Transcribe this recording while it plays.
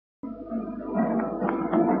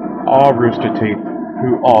Ah, Rooster Teeth,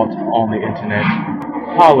 who art on the internet,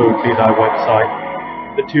 hallowed be thy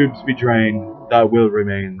website. The tubes be drained, thy will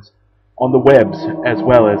remains, on the webs as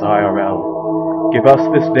well as IRL. Give us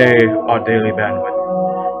this day our daily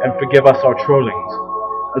bandwidth, and forgive us our trollings,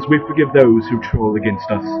 as we forgive those who troll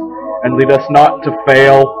against us, and lead us not to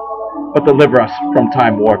fail, but deliver us from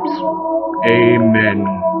time warps. Amen.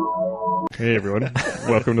 Hey everyone,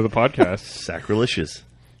 welcome to the podcast. Sacrilegious.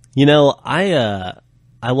 You know, I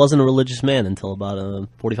wasn't a religious man until about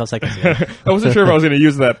 45 seconds ago. I wasn't sure if I was going to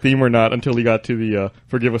use that theme or not until you got to the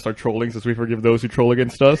forgive us our trollings as we forgive those who troll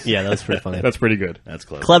against us. Yeah, that was pretty funny. That's pretty good. That's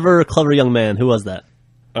clever. Clever young man. Who was that?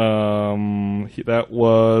 That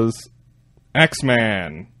was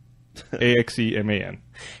Axeman. A-X-E-M-A-N.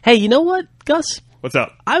 Hey, you know what, Gus? What's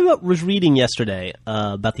up? I was reading yesterday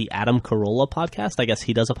about the Adam Carolla podcast. I guess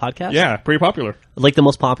he does a podcast. Yeah, pretty popular. Like the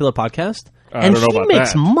most popular podcast. I and don't know he about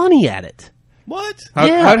makes that. money at it. What? How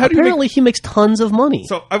do you apparently he makes tons of money.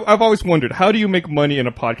 So I've always wondered, how do you make money in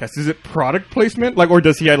a podcast? Is it product placement, or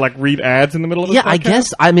does he read ads in the middle of his podcast? I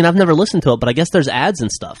guess. I mean, I've never listened to it, but I guess there's ads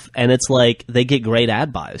and stuff, and it's like they get great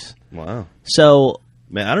ad buys. Wow. So,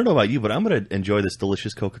 man, I don't know about you, but I'm going to enjoy this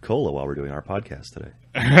delicious Coca-Cola while we're doing our podcast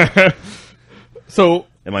today. So.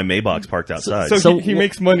 And my Maybach's parked outside. So he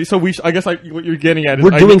makes money. So I guess what you're getting at is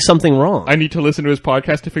we're doing something wrong. I need to listen to his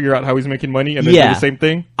podcast to figure out how he's making money and then do the same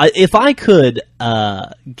thing? If I could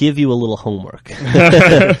give you a little homework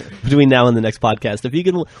between now and the next podcast, if you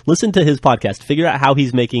can listen to his podcast, figure out how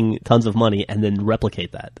he's making tons of money, and then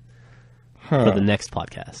replicate that for the next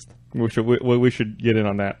podcast. We should get in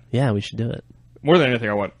on that. Yeah, we should do it. More than anything,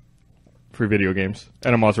 I want free video games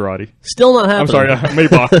and a Maserati. Still not happening. I'm sorry,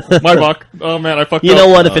 Maybach. Oh man, I fucked up. You know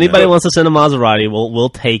what? If anybody wants to send a Maserati, we'll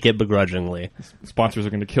take it begrudgingly. Sponsors are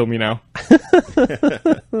going to kill me now.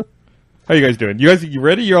 How you guys doing? You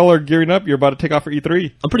ready? You all are gearing up? You're about to take off for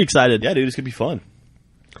E3? I'm pretty excited. Yeah, dude, it's going to be fun.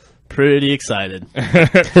 Pretty excited.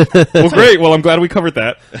 Well, great. Well, I'm glad we covered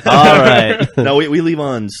that. All right. No, we leave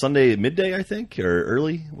on Sunday at midday, I think, or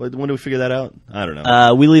early. When do we figure that out? I don't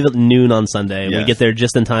know. We leave at noon on Sunday. Yes. We get there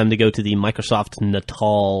just in time to go to the Microsoft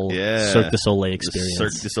Natal Cirque du Soleil experience. The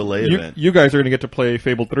Cirque du Soleil event. You guys are going to get to play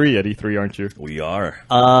Fable 3 at E3, aren't you? We are.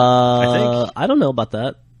 I think. I don't know about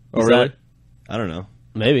that. Oh, really? I don't know.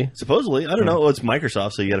 Maybe. Supposedly. I don't know. Well, it's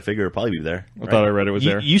Microsoft, so you got to figure it'll probably be there. I thought I read it was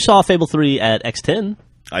there. You saw Fable 3 at X10.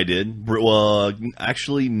 I did. Well,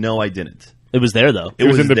 actually, no, I didn't. It was there, though. It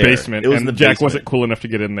was in the there. basement, It was and in the Jack basement. wasn't cool enough to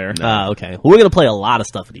get in there. Okay. Well, we're going to play a lot of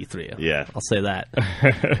stuff at E3. Yeah. I'll say that.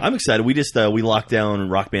 I'm excited. We just we locked down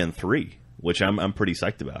Rock Band 3, which I'm pretty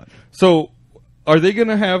psyched about. So, are they going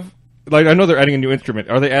to have... I know they're adding a new instrument.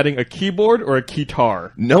 Are they adding a keyboard or a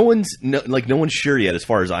keytar? No one's sure yet, as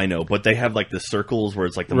far as I know. But they have the circles where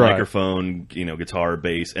it's the microphone, guitar,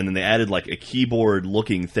 bass, and then they added a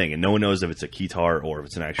keyboard-looking thing, and no one knows if it's a keytar or if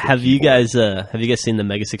it's an actual. Have you keyboard. guys seen the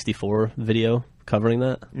Mega 64 video covering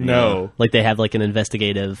that? No. They have an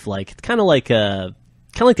investigative, kind of like the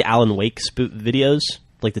Alan Wake videos,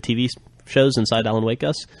 like the TV shows inside Alan Wake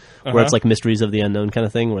Us, where it's Mysteries of the Unknown kind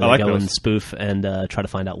of thing, where they go and spoof and try to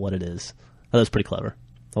find out what it is. That was pretty clever.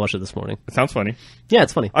 I watched it this morning. It sounds funny. Yeah,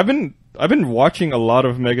 it's funny. I've been watching a lot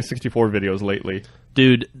of Mega 64 videos lately.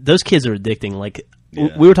 Dude, those kids are addicting.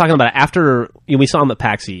 We were talking about it after we saw them at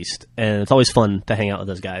PAX East, and it's always fun to hang out with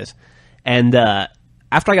those guys. And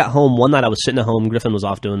after I got home, one night I was sitting at home, Griffin was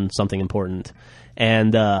off doing something important,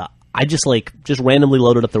 and I just randomly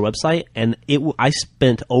loaded up their website, and I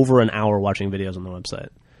spent over an hour watching videos on their website.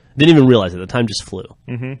 Didn't even realize it. The time just flew.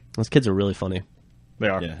 Mm-hmm. Those kids are really funny. They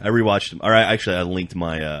are. Yeah, I rewatched them. Actually, I linked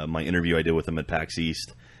my interview I did with them at PAX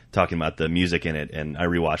East, talking about the music in it, and I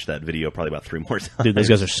rewatched that video probably about 3 more times. Dude, those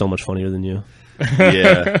guys are so much funnier than you.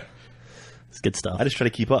 Yeah. It's good stuff. I just try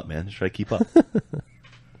to keep up, man.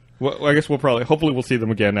 Well, I guess hopefully we'll see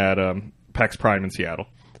them again at PAX Prime in Seattle.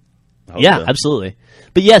 Yeah, absolutely.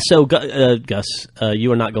 But yeah, so Gus,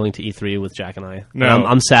 you are not going to E3 with Jack and I. No.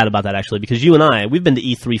 I'm sad about that, actually, because you and we've been to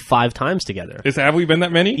E3 5 times together. Have we been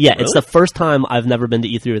that many? Yeah, Really? It's the first time I've never been to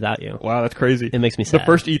E3 without you. Wow, that's crazy. It makes me sad. The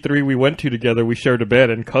first E3 we went to together, we shared a bed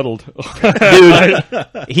and cuddled.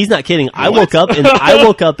 Dude, he's not kidding. I woke up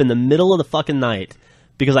in the middle of the fucking night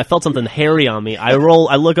because I felt something hairy on me. I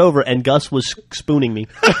look over, and Gus was spooning me.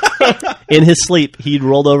 In his sleep, he'd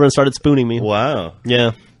rolled over and started spooning me. Wow.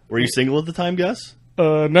 Yeah. Were you single at the time, Gus?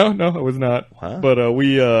 No, I was not. Wow. But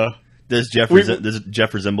we... Does Jeff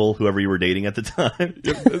resemble whoever you were dating at the time?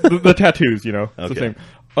 the tattoos, it's Okay. the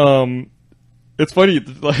same. It's funny,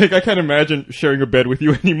 I can't imagine sharing a bed with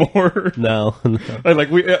you anymore. No. I like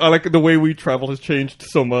the way we travel has changed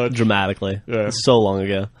so much. Dramatically. Yeah. So long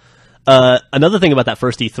ago. Another thing about that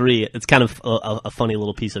first E3, it's kind of a funny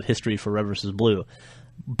little piece of history for Red vs. Blue.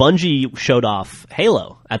 Bungie showed off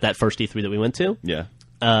Halo at that first E3 that we went to. Yeah.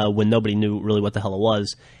 When nobody knew really what the hell it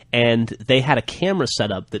was. And they had a camera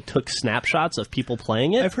set up that took snapshots of people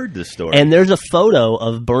playing it. I've heard this story. And there's a photo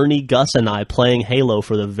of Bernie, Gus, and I playing Halo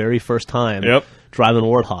for the very first time. Yep. Driving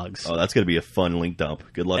warthogs. Oh, that's going to be a fun link dump.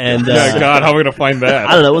 Good luck. And, with that. Yeah, God, how are we gonna find that?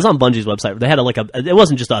 I don't know. It was on Bungie's website. They had it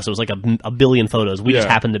wasn't just us. It was like a billion photos. We just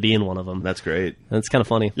happened to be in one of them. That's great. And it's kind of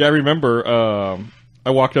funny. Yeah, I remember. I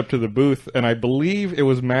walked up to the booth, and I believe it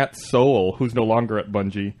was Matt Sowell, who's no longer at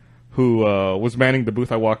Bungie, who was manning the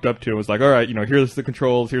booth I walked up to and was like, all right, here's the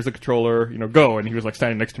controls, here's the controller, go. And he was like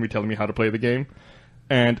standing next to me telling me how to play the game.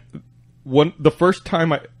 And the first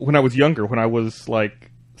time when I was younger, when I was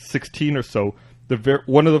like 16 or so,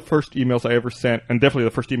 one of the first emails I ever sent, and definitely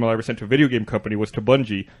the first email I ever sent to a video game company, was to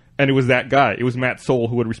Bungie, and it was that guy. It was Matt Sowell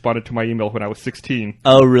who had responded to my email when I was 16.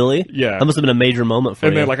 Oh, really? Yeah. That must have been a major moment for you.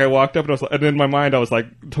 And then, I walked up, and in my mind, I was,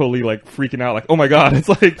 totally, freaking out. Oh, my God. It's,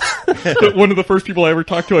 one of the first people I ever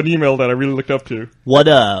talked to on email that I really looked up to. What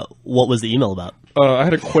was the email about? I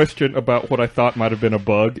had a question about what I thought might have been a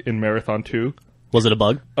bug in Marathon 2. Was it a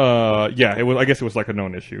bug? Yeah, it was. I guess it was a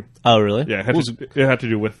known issue. Oh, really? Yeah, it had to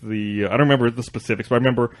do with the. I don't remember the specifics, but I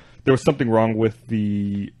remember there was something wrong with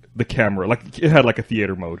the camera. It had a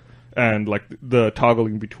theater mode, and the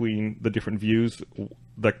toggling between the different views,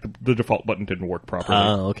 the default button didn't work properly.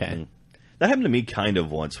 Oh, okay. That happened to me kind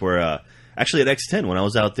of once, where actually at X10 when I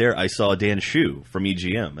was out there, I saw Dan Shu from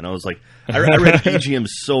EGM, and I was like, I read EGM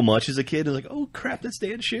so much as a kid, I was like, oh crap, that's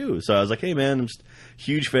Dan Shu. So I was like, hey man, I'm just a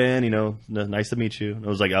huge fan, nice to meet you. And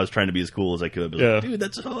I was trying to be as cool as I could. I was like, dude,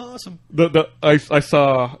 that's so awesome. I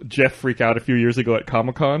saw Jeff freak out a few years ago at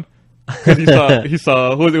Comic-Con. Because he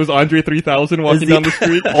saw it was Andre 3000 walking down the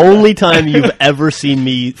street. Only time you've ever seen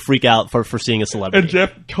me freak out for seeing a celebrity. And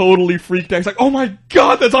Jeff totally freaked out. He's like, "Oh my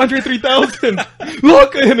God, that's Andre 3000!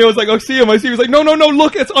 Look!" And it was like, "Oh, see him! I see him." He was like, "No,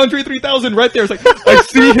 look, it's Andre 3000 right there." It's like, "I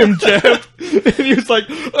see him, Jeff." And he was like,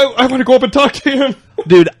 "I want to go up and talk to him."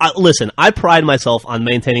 Dude, listen, I pride myself on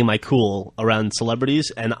maintaining my cool around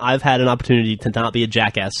celebrities, and I've had an opportunity to not be a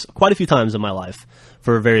jackass quite a few times in my life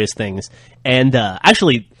for various things. And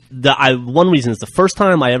actually, one reason is the first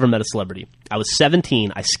time I ever met a celebrity. I was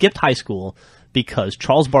 17. I skipped high school because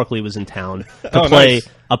Charles Barkley was in town to play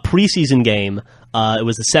a preseason game. It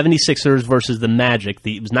was the 76ers versus the Magic.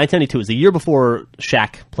 It was 1992. It was the year before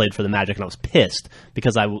Shaq played for the Magic, and I was pissed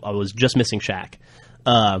because I was just missing Shaq.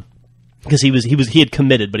 Because he had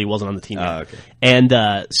committed, but he wasn't on the team yet. Okay.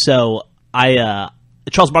 And so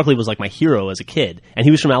Charles Barkley was my hero as a kid, and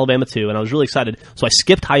he was from Alabama too, and I was really excited. So I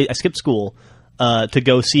skipped school to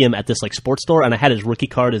go see him at this sports store, and I had his rookie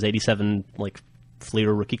card, his 87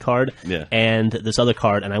 Fleer rookie card, and this other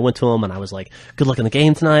card, and I went to him and I was like, "Good luck in the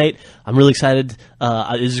game tonight. I'm really excited.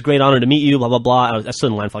 It's a great honor to meet you." Blah blah blah. I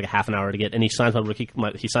stood in line for a half an hour to get, and he signs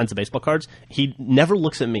he signs the baseball cards. He never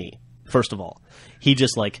looks at me. First of all, he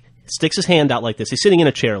just sticks his hand out like this. He's sitting in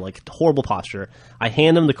a chair, horrible posture. I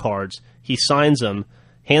hand him the cards. He signs them,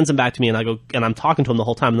 hands them back to me, and I go, and I'm talking to him the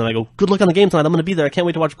whole time. And then I go, "Good luck on the game tonight. I'm going to be there. I can't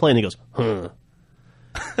wait to watch you play." And he goes, "Huh."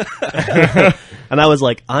 And I was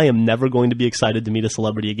like, I am never going to be excited to meet a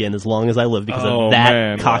celebrity again as long as I live because of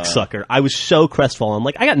that cocksucker. I was so crestfallen.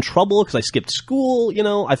 I got in trouble because I skipped school.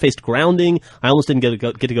 I faced grounding. I almost didn't get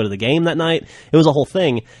to go to the game that night. It was a whole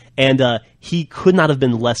thing. And he could not have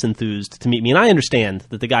been less enthused to meet me. And I understand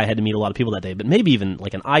that the guy had to meet a lot of people that day, but maybe even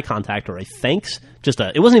an eye contact or a thanks.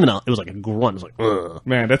 It wasn't even it was like a grunt. It was like, ugh.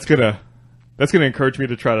 Man, that's gonna encourage me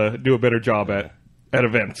to try to do a better job at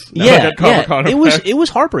events. Yeah. It was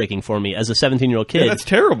heartbreaking for me as a 17-year-old kid. Yeah, that's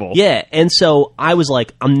terrible. Yeah, and so I was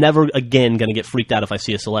like, I'm never again going to get freaked out if I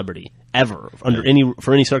see a celebrity ever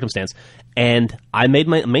for any circumstance. And I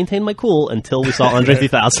maintained my cool until we saw Andre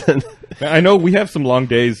 3000. I know we have some long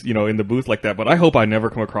days, in the booth like that, but I hope I never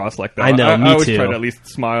come across like that. I know, me I always too. try to at least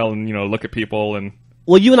smile and look at people and.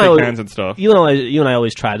 Well, you and hands and stuff. You and I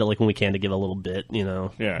always try to when we can to give a little bit, do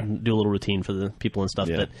a little routine for the people and stuff.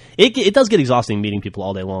 Yeah. But it does get exhausting meeting people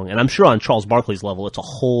all day long, and I'm sure on Charles Barkley's level, it's a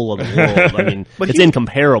whole other world. I mean, it's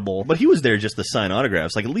incomparable. But he was there just to sign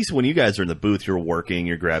autographs. At least when you guys are in the booth, you're working,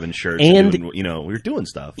 you're grabbing shirts, and you're doing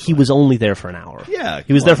stuff. He was only there for an hour. Yeah,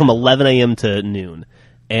 he was there from 11 a.m. to noon,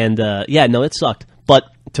 and it sucked. But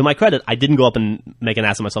to my credit, I didn't go up and make an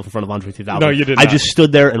ass of myself in front of Andre 3000. No, you did I not. just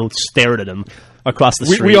stood there and stared at him across the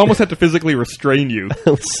street. We almost had to physically restrain you.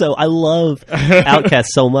 So I love Outkast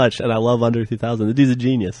so much, and I love Andre 3000. The dude's a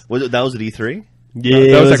genius. That was at E3?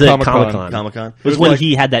 Yeah, that was at at Comic-Con. Comic-Con? It was when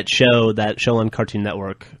he had that show on Cartoon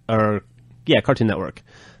Network. Cartoon Network.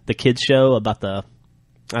 The kids show about the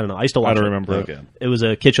I don't know. I used to watch I don't it. remember. Okay. It. It was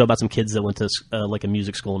a kid show about some kids that went to like a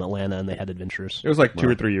music school in Atlanta, and they had adventures. It was like 2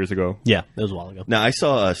 or 3 years ago. Yeah, it was a while ago. Now, I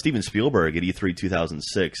saw Steven Spielberg at E3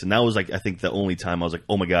 2006, and that was, like, I think the only time I was like,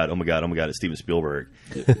 oh my god, it's Steven Spielberg.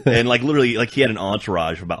 And, like, literally, like, he had an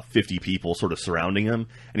entourage of about 50 people sort of surrounding him,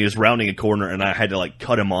 and he was rounding a corner, and I had to, like,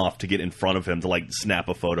 cut him off to get in front of him to, like, snap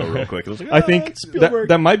a photo real quick. I was like, I think it's Spielberg.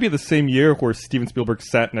 that might be the same year where Steven Spielberg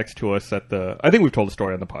sat next to us at the... I think we've told the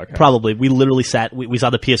story on the podcast. Probably. We literally sat... We saw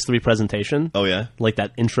the PS3 presentation. Oh, yeah? Like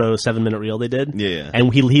that intro 7-minute reel they did. Yeah.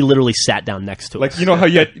 And he literally sat down next to us. Like, you know how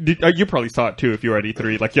you probably saw it too if you were at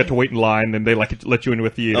E3. Like, you had to wait in line, and they like let you into a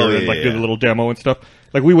theater and like do the little demo and stuff.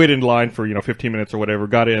 Like, we waited in line for 15 minutes or whatever.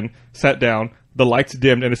 Got in, sat down. The lights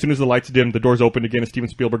dimmed, and as soon as the lights dimmed, the doors opened again, and Steven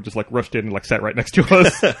Spielberg just like rushed in and like sat right next to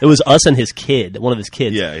us. It was us and his kid, one of his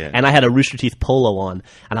kids. Yeah. And I had a Rooster Teeth polo on,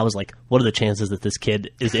 and I was like, what are the chances that this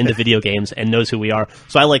kid is into video games and knows who we are?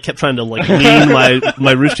 So I like kept trying to like lean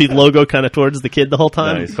my Rooster Teeth logo kind of towards the kid the whole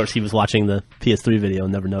time. Nice. Of course, he was watching the PS3 video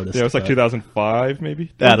and never noticed. Yeah, it was like 2005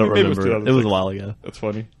 maybe. I don't Maybe remember. It was a while ago. That's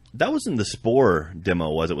funny. That wasn't the Spore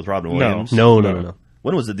demo, was it, with Robin Williams? No.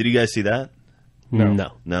 When was it? Did you guys see that? No.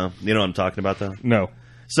 No? You know what I'm talking about, though? No.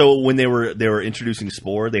 So when they were introducing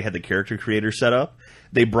Spore, they had the character creator set up.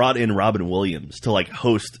 They brought in Robin Williams to like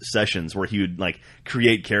host sessions where he would like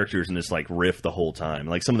create characters and just like riff the whole time.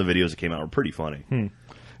 Like some of the videos that came out were pretty funny.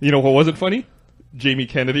 You know what wasn't funny? Jamie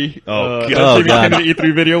Kennedy. Oh, Jamie God. Kennedy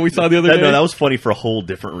E3 video we saw the other day. No, that was funny for a whole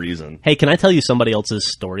different reason. Hey, can I tell you somebody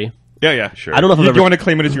else's story? Yeah. Sure. I don't know if I've Do ever... you want to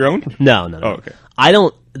claim it as your own? No. Oh, okay. I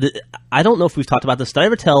don't know if we've talked about this. Did I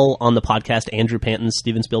ever tell on the podcast Andrew Panton's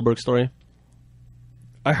Steven Spielberg story?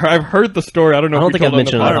 I've heard the story. I don't know. I don't if think I've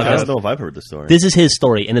mentioned it on the I podcast. don't know if I've heard the story. This is his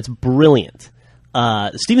story, and it's brilliant.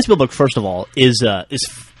 Steven Spielberg, first of all, is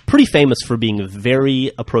pretty famous for being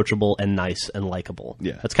very approachable and nice and likable.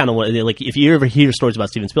 Yeah. That's kind of what, like, if you ever hear stories about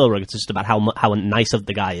Steven Spielberg, it's just about how nice of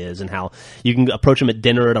the guy is and how you can approach him at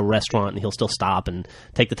dinner at a restaurant and he'll still stop and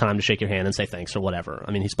take the time to shake your hand and say thanks or whatever.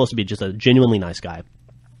 I mean, he's supposed to be just a genuinely nice guy.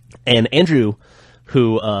 And Andrew,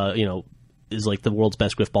 who, is like the world's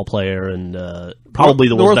best griffball player and probably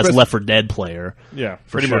the world's best Left 4 Dead player. Yeah,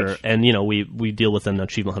 for pretty sure. much. And, we deal with an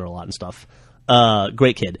achievement hunter a lot and stuff.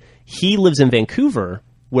 Great kid. He lives in Vancouver,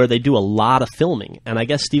 where they do a lot of filming. And I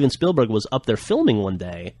guess Steven Spielberg was up there filming one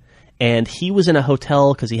day, and he was in a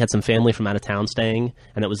hotel because he had some family from out of town staying,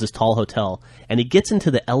 and it was this tall hotel. And he gets into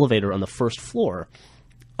the elevator on the first floor,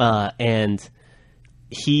 and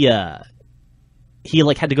he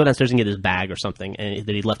like had to go downstairs and get his bag or something that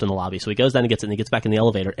he'd left in the lobby. So he goes down and gets it, and he gets back in the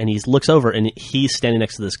elevator, and he looks over, and he's standing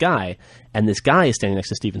next to this guy, and this guy is standing next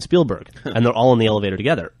to Steven Spielberg, and they're all in the elevator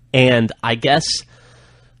together. And I guess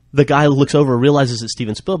the guy looks over, realizes it's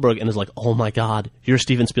Steven Spielberg, and is like, "Oh my God, you're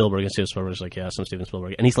Steven Spielberg!" And Steven Spielberg's like, "Yes, I'm Steven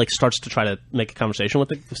Spielberg." And he's like, starts to try to make a conversation with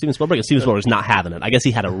Steven Spielberg, and Steven Spielberg's not having it. I guess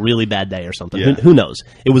he had a really bad day or something. Yeah. Who knows?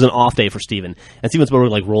 It was an off day for Steven. And Steven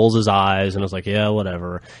Spielberg like rolls his eyes and is like, "Yeah,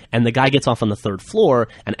 whatever." And the guy gets off on the third floor,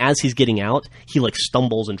 and as he's getting out, he like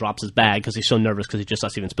stumbles and drops his bag because he's so nervous because he just saw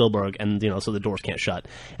Steven Spielberg, and so the doors can't shut.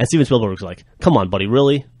 And Steven Spielberg's like, "Come on, buddy,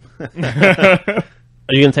 really?"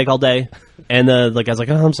 Are you going to take all day? And the guy's like,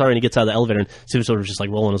 "Oh, I'm sorry." And he gets out of the elevator, and Steven Spielberg's just like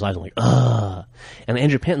rolling his eyes and like, ugh. And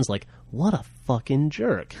Andrew Panton's like, "What a fucking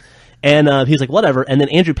jerk." And he's like, "Whatever." And then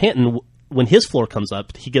Andrew Panton, when his floor comes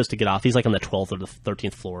up, he goes to get off. He's like on the 12th or the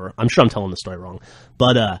 13th floor. I'm sure I'm telling the story wrong.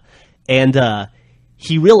 But,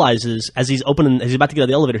 he realizes as he's about to get out of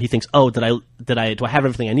the elevator, he thinks, "Oh, do I have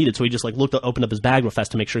everything I needed?" So he just like opened up his bag real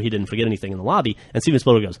fast to make sure he didn't forget anything in the lobby. And Steven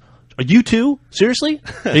Spielberg goes, "Are you too? Seriously?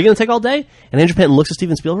 Are you going to take all day?" And Andrew Panton looks at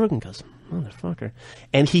Steven Spielberg and goes, "Motherfucker."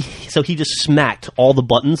 And he just smacked all the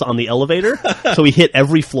buttons on the elevator. So he hit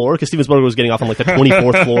every floor because Steven Spielberg was getting off on like the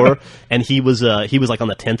 24th floor, and he was like on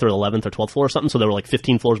the 10th or 11th or 12th floor or something. So there were like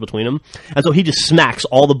 15 floors between them. And so he just smacks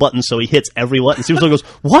all the buttons. So he hits every button. And Steven Spielberg goes,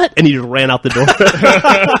 "What?" And he just ran out the door.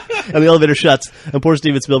 And the elevator shuts. And poor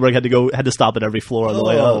Steven Spielberg had to stop at every floor on the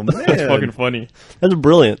way Oh, out. man. That's fucking funny. That's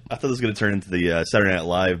brilliant. I thought it was going to turn into the Saturday Night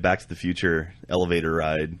Live Back to the Future elevator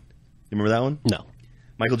ride. You remember that one? No.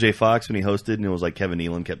 Michael J. Fox, when he hosted, and it was like Kevin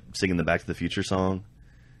Nealon kept singing the Back to the Future song,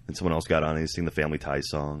 and someone else got on and he sang the Family Ties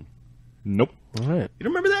song. Nope. All right. You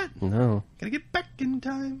don't remember that? No. Gotta get back in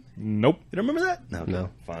time. Nope. You don't remember that? No. No.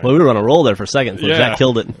 Fine. Well, we were on a roll there for a second. So Jack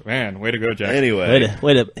killed it. Man, way to go, Jack. Anyway.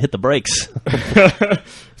 Way to hit the brakes.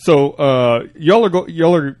 So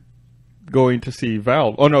y'all are going to see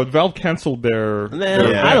Valve. Oh no, Valve canceled their.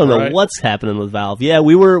 Man, Yeah, I don't know right? what's happening with Valve. Yeah,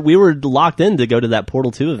 we were locked in to go to that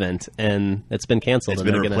Portal 2 event, and it's been canceled. It's and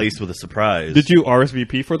been they're replaced with a surprise. Did you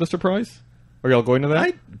RSVP for the surprise? Are y'all going to that?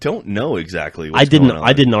 I don't know exactly what's I didn't. going on.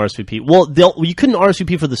 I didn't RSVP. Well, you couldn't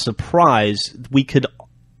RSVP for the surprise. We could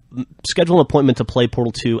schedule an appointment to play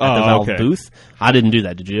Portal 2 at the Valve booth. I didn't do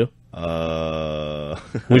that. Did you?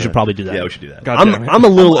 We should probably do that. Yeah, we should do that. I'm a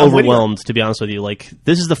little overwhelmed, to be honest with you. Like,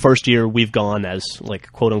 this is the first year we've gone as,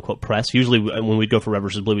 like, quote-unquote press. Usually when we go for Red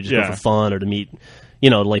vs. Blue, we just go for fun or to meet,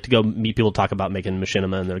 like to go meet people to talk about making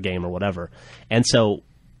machinima in their game or whatever. And so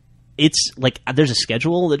it's like there's a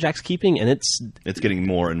schedule that Jack's keeping, and it's getting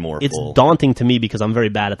more and more full. It's daunting to me because I'm very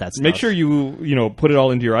bad at that stuff. Make sure you put it all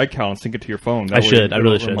into your iCal and sync it to your phone. I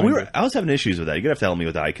really should. I was having issues with that. You're gonna have to help me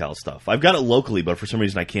with the iCal stuff. I've got it locally, but for some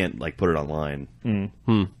reason I can't like put it online.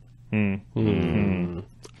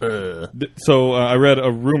 So I read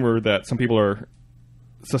a rumor that some people are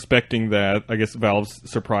suspecting that I guess Valve's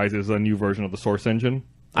surprise is a new version of the Source engine.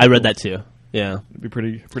 I read that too. Yeah. It'd be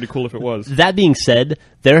pretty cool if it was. That being said,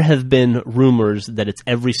 there have been rumors that it's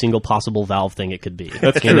every single possible Valve thing it could be.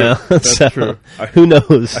 That's true. That's true. Who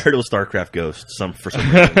knows? I heard it was StarCraft Ghost for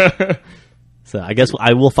some reason. So I guess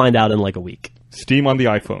I will find out in like a week. Steam on the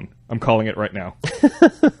iPhone. I'm calling it right now.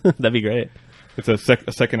 That'd be great. It's a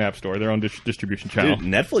second app store, their own distribution channel. Dude,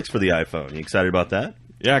 Netflix for the iPhone. You excited about that?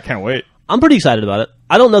 Yeah, I can't wait. I'm pretty excited about it.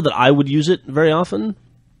 I don't know that I would use it very often,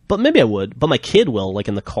 but maybe I would. But my kid will, like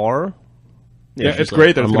in the car. Yeah, it's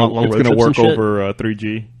great that it's going to work over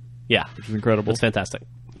 3G. Yeah. Which is incredible. It's fantastic.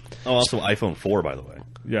 Oh, also iPhone 4, by the way.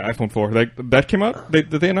 Yeah, iPhone 4. That came out?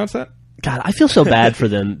 Did they announce that? God, I feel so bad for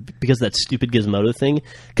them because of that stupid Gizmodo thing.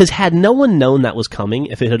 Because had no one known that was coming,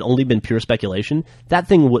 if it had only been pure speculation, that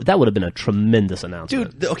would have been a tremendous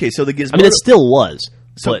announcement. Dude, okay, so the Gizmodo... I mean, it still was.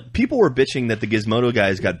 So but people were bitching that the Gizmodo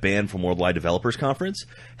guys got banned from Worldwide Developers Conference.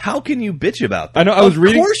 How can you bitch about that? I know. I was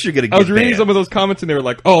reading. Of course, you're going to get. I was reading banned. some of those comments, and they were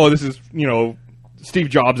like, "Oh, this is Steve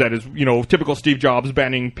Jobs at his typical Steve Jobs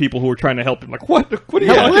banning people who are trying to help him." Like, what? What are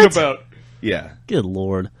you talking about? Yeah. Good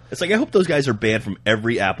Lord. It's like I hope those guys are banned from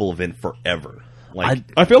every Apple event forever. Like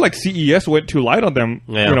I feel like CES went too light on them.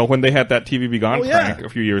 Yeah. When they had that TV Be Gone prank a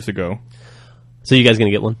few years ago. So you guys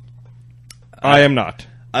gonna get one? I am not.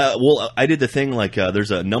 Well, I did the thing like there's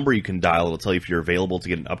a number you can dial. It'll tell you if you're available to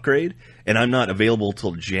get an upgrade, and I'm not available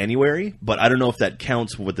till January. But I don't know if that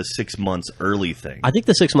counts with the 6 months early thing. I think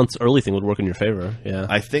the 6 months early thing would work in your favor. Yeah,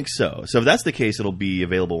 I think so. So if that's the case, it'll be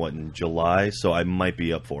available in July. So I might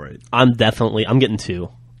be up for it. I'm getting 2.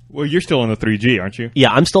 Well, you're still on the 3G, aren't you?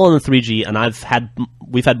 Yeah, I'm still on the 3G, and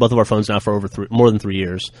we've had both of our phones now for more than 3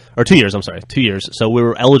 years, or 2 years. I'm sorry, 2 years. So we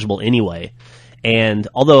were eligible anyway. And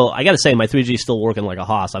although I got to say my 3G is still working like a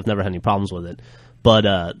hoss, I've never had any problems with it.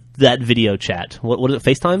 But that video chat, what is it?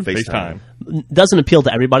 FaceTime? FaceTime doesn't appeal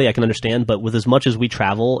to everybody. I can understand, but with as much as we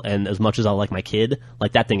travel and as much as I like my kid,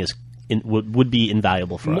 like that thing would be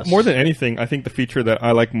invaluable for us. More than anything, I think the feature that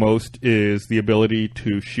I like most is the ability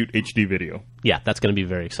to shoot HD video. Yeah, that's going to be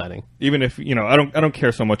very exciting. Even if I don't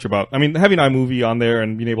care so much about. I mean, having iMovie on there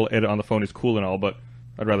and being able to edit on the phone is cool and all, but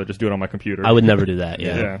I'd rather just do it on my computer. I would never do that.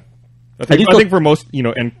 Yeah. I think for most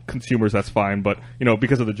end consumers that's fine, but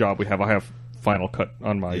because of the job we have, I have Final Cut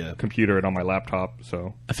on my computer and on my laptop,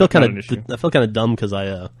 so I feel kind of dumb because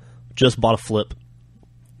I just bought a Flip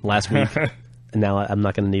last week, and now I'm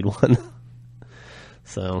not going to need one.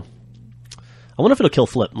 So I wonder if it'll kill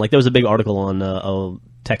Flip. Like there was a big article on a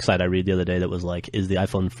tech site I read the other day that was like, "Is the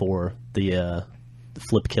iPhone 4 the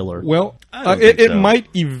Flip killer?" Well, it might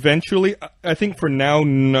eventually. I think for now,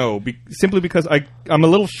 no. Simply because I'm a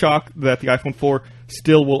little shocked that the iPhone 4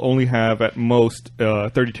 still will only have at most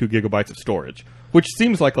 32 gigabytes of storage, which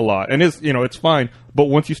seems like a lot, and it's fine. But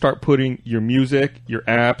once you start putting your music, your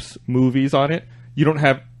apps, movies on it, you don't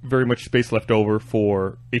have very much space left over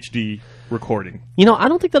for HD recording. I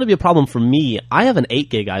don't think that'll be a problem for me. I have an 8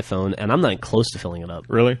 gig iPhone, and I'm not close to filling it up.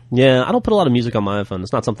 Really? Yeah, I don't put a lot of music on my iPhone.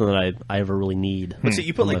 It's not something that I ever really need. But see,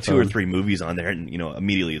 you put like 2 or 3 movies on there, and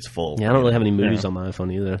immediately it's full. Yeah, I don't really have any movies on my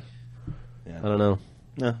iPhone either. Yeah. I don't know.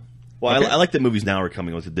 Yeah. Well, okay. I like that movies now are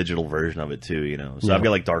coming with a digital version of it too. So I've got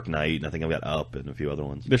like Dark Knight, and I think I've got Up, and a few other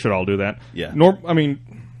ones. They should all do that. Yeah. Normally,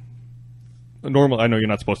 I know you're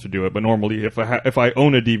not supposed to do it, but normally, if I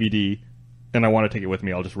own a DVD and I want to take it with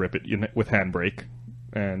me, I'll just rip it with Handbrake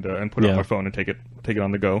and put it on my phone and take it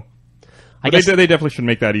on the go. I guess they definitely should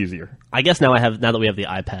make that easier. I guess now that we have the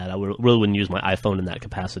iPad, I really wouldn't use my iPhone in that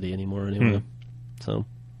capacity anymore anyway. So,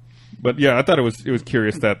 but yeah, I thought it was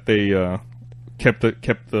curious that they kept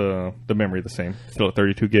the memory the same, still at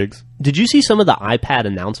 32 gigs. Did you see some of the iPad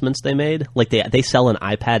announcements they made? Like they sell an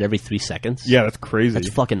iPad every 3 seconds. Yeah, that's crazy. That's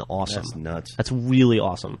fucking awesome. That's nuts. That's really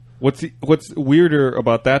awesome. What's weirder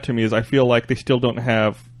about that to me is I feel like they still don't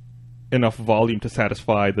have enough volume to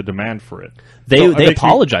satisfy the demand for it. They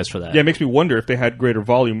apologize for that. Yeah, it makes me wonder if they had greater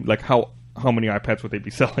volume, like how how many iPads would they be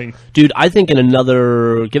selling? Dude, I think given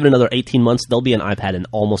another 18 months, there'll be an iPad in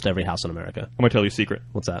almost every house in America. I'm gonna tell you a secret.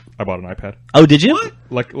 What's that? I bought an iPad. Oh, did you?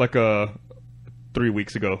 Like 3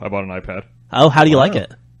 weeks ago, I bought an iPad. Oh, how do you like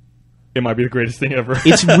it? It might be the greatest thing ever.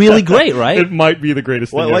 It's really great, right? It might be the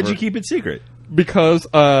greatest thing ever. Why'd you keep it secret? Because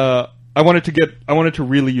I wanted to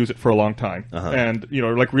really use it for a long time, and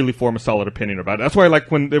like really form a solid opinion about it. That's why,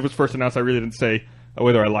 like, when it was first announced, I really didn't say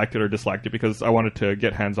whether I liked it or disliked it, because I wanted to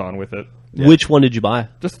get hands on with it. Yeah. Which one did you buy?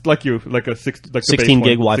 Just like you, like a 16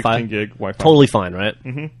 gig Wi-Fi. 16 gig Wi-Fi. Totally fine, right?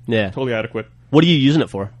 Mm-hmm. Yeah, totally adequate. What are you using it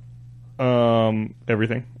for?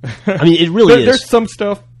 Everything. I mean, it really is. There's some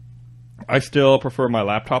stuff I still prefer my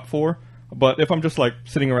laptop for, but if I'm just like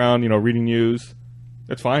sitting around, reading news,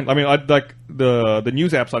 it's fine. I mean, I like the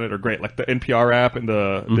news apps on it are great. Like the NPR app and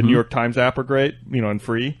the New York Times app are great, and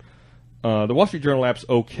free. The Wall Street Journal app's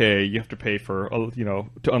okay. You have to pay for,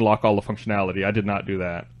 to unlock all the functionality. I did not do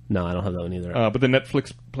that. No, I don't have that one either. But the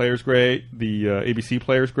Netflix player's great. The ABC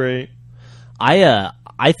player's great.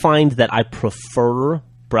 I find that I prefer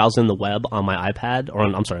browsing the web on my iPad, or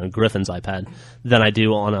on Griffin's iPad, than I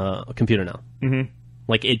do on a computer now. Mm-hmm.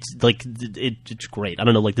 It's great. I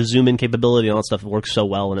don't know, like the zoom in capability and all that stuff works so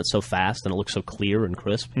well, and it's so fast, and it looks so clear and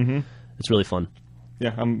crisp. Mm-hmm. It's really fun.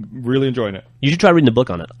 Yeah, I'm really enjoying it. You should try reading a book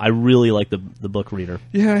on it. I really like the book reader.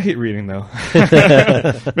 Yeah, I hate reading though.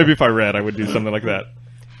 Maybe if I read, I would do something like that.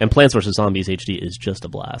 And Plants vs. Zombies HD is just a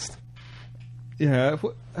blast. Yeah,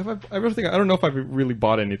 I don't know if I've really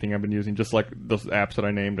bought anything I've been using, just like those apps that I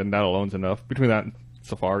named, and that alone's enough. Between that and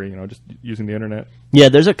Safari, just using the internet. Yeah,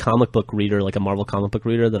 there's a comic book reader, like a Marvel comic book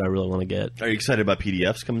reader, that I really want to get. Are you excited about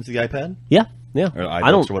PDFs coming to the iPad? Yeah. Or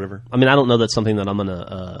iBooks or whatever? I mean, I don't know that's something that I'm going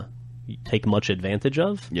to take much advantage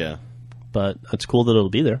of. Yeah. But it's cool that it'll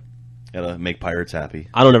be there. Gotta make pirates happy.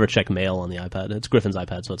 I don't ever check mail on the iPad. It's Griffin's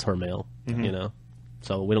iPad, so it's her mail,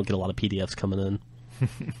 So we don't get a lot of PDFs coming in.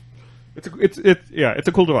 It's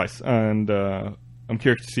a cool device, and I'm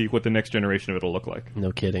curious to see what the next generation of it will look like.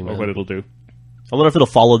 No kidding, man. Or what it'll do. I wonder if it'll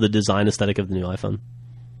follow the design aesthetic of the new iPhone.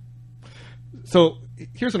 So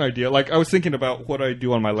here's an idea. Like, I was thinking about what I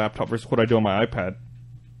do on my laptop versus what I do on my iPad.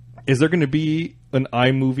 Is there going to be an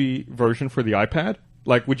iMovie version for the iPad?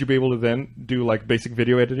 Like, would you be able to then do like basic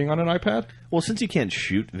video editing on an iPad? Well, since you can't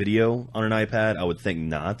shoot video on an iPad, I would think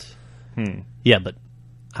not. Yeah, but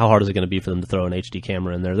how hard is it going to be for them to throw an HD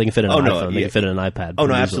camera in there? They can fit in an iPhone. They can fit in an iPad. Oh,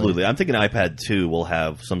 no, absolutely. I'm thinking iPad 2 will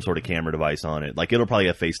have some sort of camera device on it. Like, it'll probably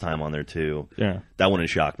have FaceTime on there, too. Yeah. That wouldn't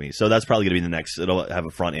shock me. So that's probably going to be the next... It'll have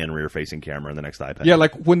a front and rear-facing camera in the next iPad. Yeah,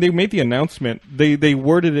 like, when they made the announcement, they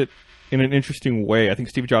worded it in an interesting way. I think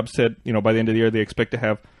Steve Jobs said, by the end of the year, they expect to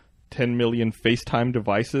have 10 million FaceTime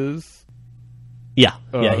devices. Yeah,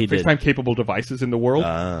 he did. FaceTime-capable devices in the world,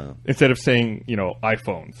 instead of saying,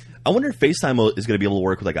 iPhones. I wonder if FaceTime is going to be able to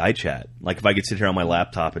work with, like, iChat. Like, if I could sit here on my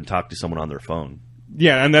laptop and talk to someone on their phone.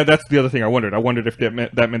 Yeah, and that's the other thing I wondered. I wondered if that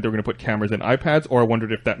meant they were going to put cameras in iPads, or I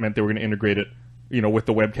wondered if that meant they were going to integrate it, with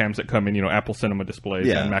the webcams that come in, Apple Cinema displays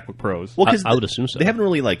and MacBook Pros. Well, I would assume so. They haven't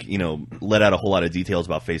really, like, let out a whole lot of details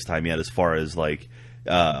about FaceTime yet, as far as, like,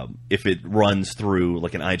 if it runs through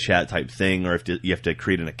like an iChat type thing, or if you have to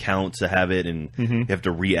create an account to have it, and you have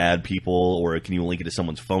to re-add people, or can you link it to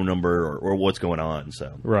someone's phone number, or what's going on?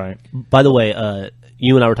 So right. By the way,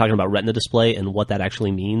 you and I were talking about Retina display and what that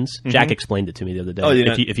actually means. Jack explained it to me the other day. Oh,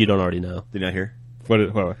 if you don't already know, did you not hear? What?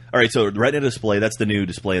 All right, so Retina display, that's the new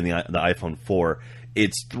display in the iPhone 4.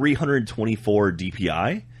 It's 324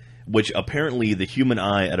 DPI, which apparently the human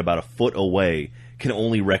eye at about a foot away can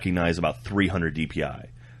only recognize about 300 DPI.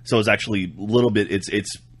 So it's actually a little bit,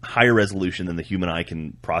 it's higher resolution than the human eye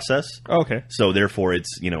can process. Oh, okay. So therefore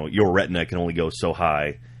it's, your retina can only go so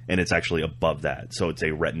high, and it's actually above that. So it's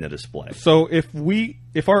a retina display. So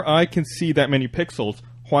if our eye can see that many pixels,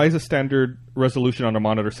 why is the standard resolution on a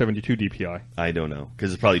monitor 72 DPI? I don't know,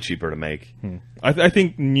 because it's probably cheaper to make. I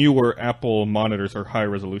think newer Apple monitors are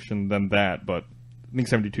higher resolution than that, but I think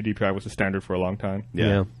 72 DPI was the standard for a long time.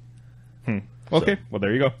 Yeah. Okay, well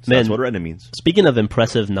there you go. So that's what Retina means. Speaking of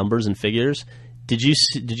impressive numbers and figures, did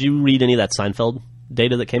you read any of that Seinfeld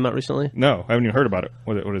data that came out recently? No, I haven't even heard about it.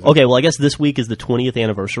 What is it? Okay, well I guess this week is the 20th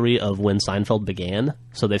anniversary of when Seinfeld began,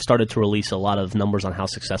 so they've started to release a lot of numbers on how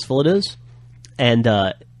successful it is. And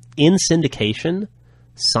in syndication,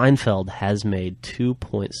 Seinfeld has made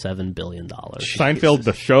 $2.7 billion. Seinfeld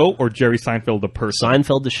the show, or Jerry Seinfeld the person?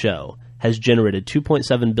 Seinfeld the show has generated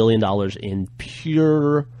 $2.7 billion in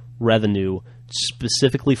pure revenue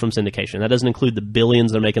specifically from syndication. That doesn't include the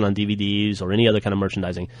billions they're making on DVDs or any other kind of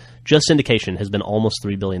merchandising. Just syndication has been almost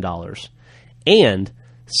 $3 billion. And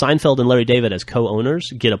Seinfeld and Larry David, as co-owners,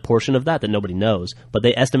 get a portion of that nobody knows, but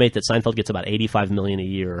they estimate that Seinfeld gets about $85 million a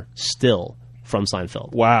year still from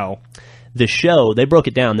Seinfeld. Wow. The show, they broke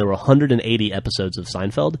it down. There were 180 episodes of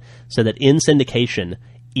Seinfeld, so that in syndication,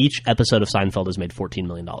 each episode of Seinfeld has made $14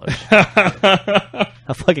 million.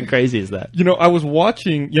 How fucking crazy is that? You know, I was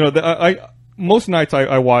watching, you know, most nights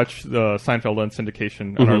I watch the Seinfeld on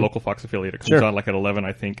syndication on our local Fox affiliate. It comes on like at 11,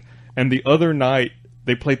 I think. And the other night,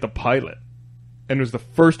 they played the pilot. And it was the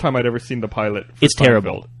first time I'd ever seen the pilot for It's Seinfeld.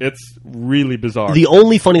 terrible. It's really bizarre. The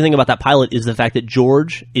only funny thing about that pilot is the fact that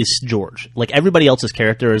George is George. Like, everybody else's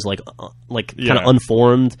character is, like kind of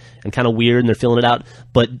unformed and kind of weird, and they're filling it out.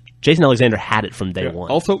 But Jason Alexander had it from day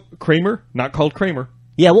one. Also, Kramer, not called Kramer.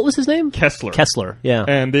 Yeah, what was his name? Kessler. Kessler, yeah.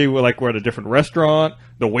 And they were at a different restaurant.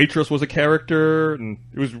 The waitress was a character, and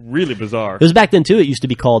it was really bizarre. It was back then, too. It used to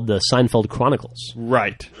be called the Seinfeld Chronicles.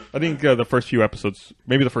 Right. I think the first few episodes,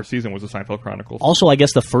 maybe the first season was the Seinfeld Chronicles. Also, I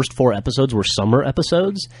guess the first 4 episodes were summer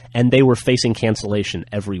episodes, and they were facing cancellation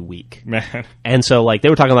every week. Man. And so, like, they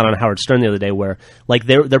were talking about it on Howard Stern the other day where, like,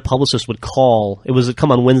 their publicist would call, it would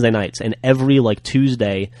come on Wednesday nights, and every, like,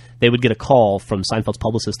 Tuesday, they would get a call from Seinfeld's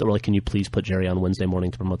publicist that were like, can you please put Jerry on Wednesday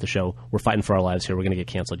morning to promote the show? We're fighting for our lives here. We're going to get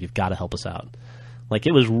canceled. You've got to help us out. Like,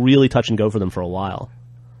 it was really touch and go for them for a while.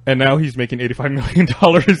 And now he's making $85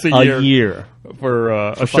 million a year for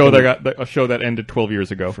a show that ended 12 years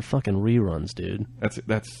ago. For fucking reruns, dude.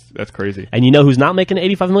 That's crazy. And you know who's not making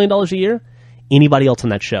 $85 million a year? Anybody else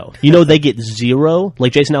on that show. You know they get zero.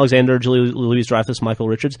 Like Jason Alexander, Julia Louis-Dreyfus, Michael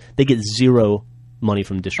Richards. They get zero money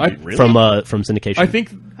from distribution from syndication. I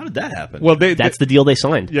think. How did that happen? Well, that's the deal they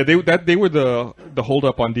signed. Yeah, they were the hold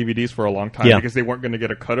up on DVDs for a long time because they weren't going to get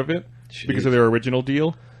a cut of it because of their original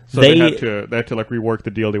deal. So they had to like rework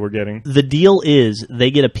the deal they were getting. The deal is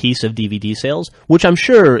they get a piece of DVD sales, which I'm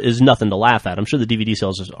sure is nothing to laugh at. I'm sure the DVD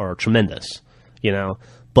sales are tremendous, you know.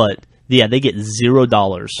 But yeah, they get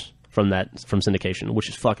 $0 from syndication, which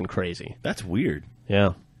is fucking crazy. That's weird.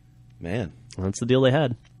 Yeah, man, that's the deal they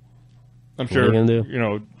had. I'm sure.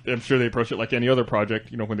 I'm sure they approached it like any other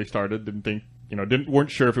project. You know, when they started, weren't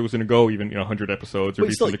sure if it was going to go even 100 episodes or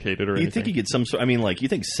be syndicated or anything. You think you get some sort? I mean, like you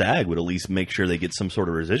think SAG would at least make sure they get some sort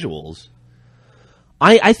of residuals?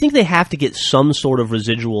 I think they have to get some sort of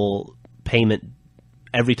residual payment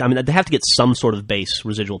every time. I mean, they have to get some sort of base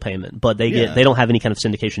residual payment, but they don't have any kind of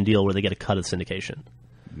syndication deal where they get a cut of syndication.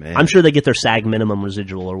 Man. I'm sure they get their SAG minimum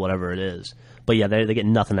residual or whatever it is. But yeah, they get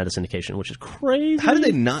nothing out of syndication, which is crazy. How do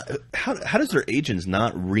they not? How does their agents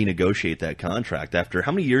not renegotiate that contract after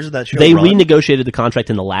how many years of that show? They renegotiated the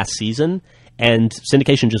contract in the last season, and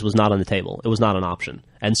syndication just was not on the table. It was not an option,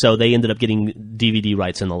 and so they ended up getting DVD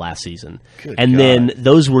rights in the last season. Then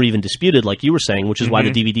those were even disputed, like you were saying, which is why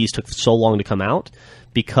the DVDs took so long to come out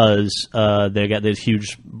because they got this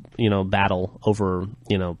huge, battle over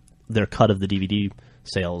their cut of the DVD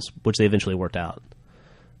sales, which they eventually worked out.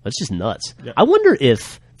 That's just nuts. Yeah. I wonder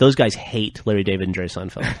if those guys hate Larry David and Jerry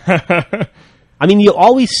Seinfeld. I mean, you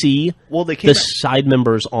always see the side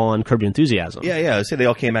members on Curb Your Enthusiasm. Yeah. I say they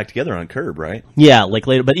all came back together on Curb, right? Yeah, like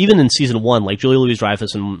later. But even in season 1, like Julia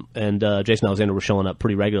Louis-Dreyfus and Jason Alexander were showing up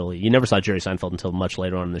pretty regularly. You never saw Jerry Seinfeld until much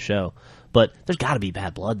later on in the show. But there's got to be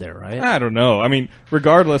bad blood there, right? I don't know. I mean,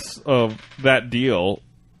 regardless of that deal,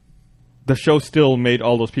 the show still made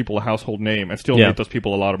all those people a household name and still made those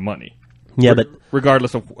people a lot of money. Yeah, but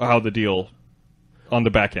regardless of how the deal on the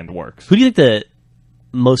back end works. Who do you think the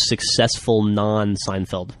most successful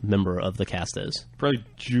non-Seinfeld member of the cast is? Probably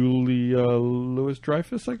Julia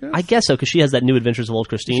Louis-Dreyfus, I guess. I guess so, because she has that New Adventures of Old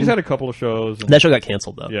Christine. She's had a couple of shows. That show got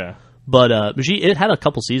canceled, though. Yeah. But it had a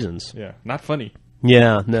couple seasons. Yeah, not funny.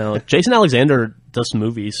 Yeah, no. Jason Alexander does some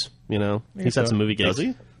movies, He's had some movie gigs. Does he?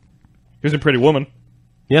 He was in Pretty Woman.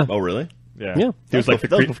 Yeah. Oh, really? Yeah. He was like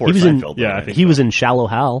that was before Seinfeld. I think he was in Shallow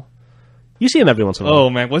Hal. You see him every once in a while. Oh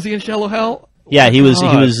man, was he in Shallow Hal? Yeah, he was.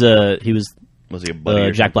 Was he a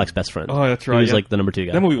buddy Jack Black's best friend? Oh, that's right. He was like the number 2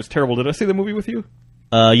 guy. That movie was terrible. Did I see the movie with you?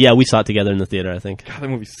 Yeah, we saw it together in the theater. I think. God, that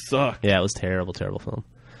movie sucked. Yeah, it was terrible film.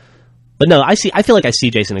 But no, I feel like I see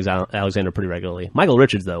Jason Alexander pretty regularly. Michael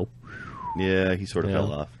Richards, though. Yeah, he sort of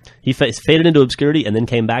fell off. He faded into obscurity and then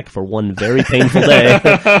came back for one very painful day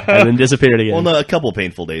and then disappeared again. Well, no, a couple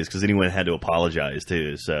painful days because then he had to apologize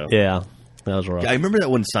too. So yeah, that was rough. I remember that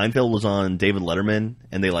when Seinfeld was on David Letterman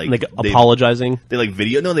and they apologizing. They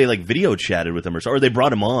video chatted with him or they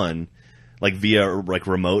brought him on like via like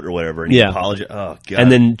remote or whatever. And he apologized. Oh god! And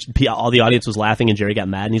then all the audience was laughing and Jerry got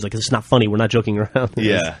mad and he's like, "This is not funny. We're not joking around."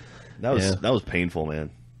 Yeah, that was painful,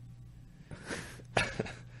 man.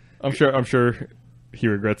 I'm sure he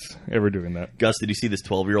regrets ever doing that. Gus, did you see this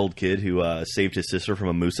 12-year-old kid who saved his sister from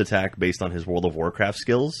a moose attack based on his World of Warcraft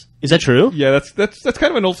skills? Is that true? Yeah, that's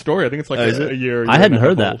kind of an old story. I think it's like a year. I hadn't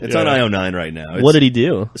heard and a that. half It's old. on Yeah. IO9 right now. What did he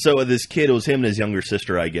do? So this kid, it was him and his younger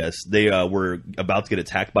sister, I guess. They were about to get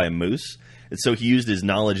attacked by a moose. And so he used his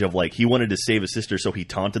knowledge of, like, he wanted to save his sister, so he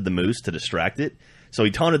taunted the moose to distract it. So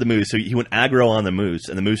he taunted the moose, so he went aggro on the moose,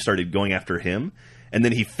 and the moose started going after him. And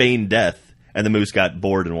then he feigned death, and the moose got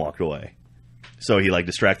bored and walked away. So he, like,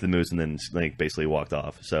 distracted the moose and then, like, basically walked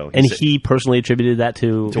off. So he personally attributed that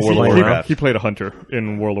to World of playing Warcraft. around? He played a hunter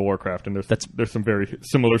in World of Warcraft, and there's some very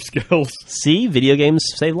similar skills. See, video games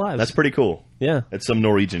save lives. That's pretty cool. Yeah. It's some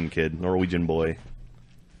Norwegian boy.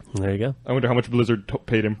 There you go. I wonder how much Blizzard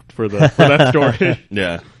paid him for that story.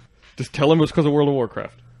 Yeah. Just tell him it was because of World of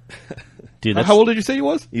Warcraft. Dude, that's, How old did you say he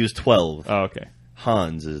was? He was 12. Oh, okay.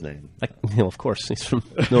 Hans is his name. of course, he's from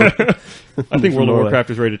Norway. I think World of Norway. Warcraft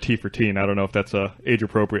is rated T for teen. I don't know if that's age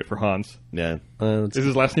appropriate for Hans. Yeah. Is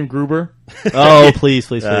his last name Gruber? Oh,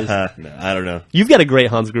 please. No, I don't know. You've got a great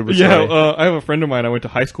Hans Gruber story. Yeah, I have a friend of mine I went to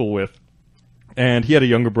high school with, and he had a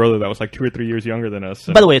younger brother that was like 2 or 3 years younger than us.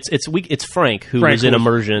 By the way, it's Frank who Frank was in was-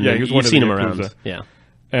 Immersion. yeah, he was You've one of seen the him around. Yakuza. Yeah.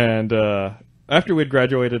 And after we'd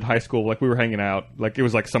graduated high school, like we were hanging out, like it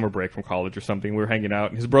was like summer break from college or something. We were hanging out,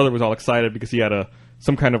 and his brother was all excited because he had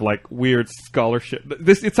some kind of like weird scholarship.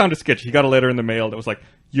 It sounded sketchy. He got a letter in the mail that was like,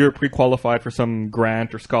 "You're pre-qualified for some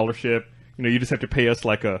grant or scholarship. You know, you just have to pay us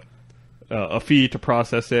like a fee to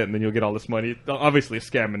process it, and then you'll get all this money." Obviously, a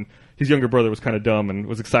scam. And his younger brother was kind of dumb and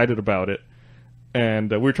was excited about it. And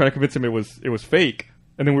we were trying to convince him it was fake.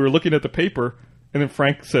 And then we were looking at the paper. And then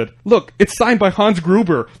Frank said, "Look, it's signed by Hans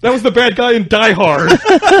Gruber. That was the bad guy in Die Hard."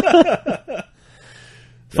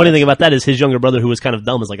 Funny thing about that is his younger brother, who was kind of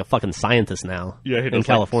dumb, is like a fucking scientist now. Yeah, he in does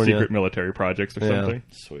California. like secret military projects or Yeah. something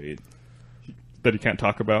Sweet. that he can't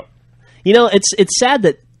talk about. You know, it's sad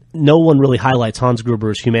that no one really highlights Hans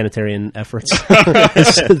Gruber's humanitarian efforts,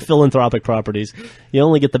 his philanthropic properties. You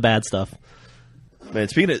only get the bad stuff. Man,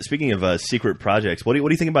 speaking of secret projects, what do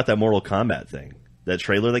you think about that Mortal Kombat thing? That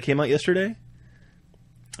trailer that came out yesterday?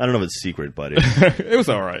 I don't know if it's secret, but It was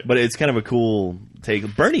all right. but it's kind of a cool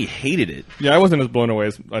take. Bernie hated it. Yeah, I wasn't as blown away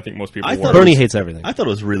as I think most people I were. thought Bernie hates everything. I thought it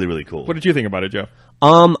was really, really cool. What did you think about it, Joe?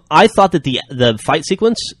 I thought that the fight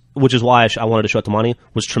sequence, which is why I wanted to show it to Monty,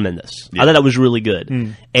 was tremendous. I thought that was really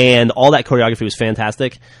good, and all that choreography was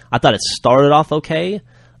fantastic. I thought it started off okay.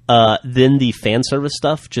 Then the fan service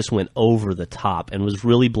stuff just went over the top and was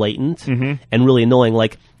really blatant and really annoying.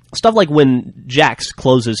 Like stuff like when Jax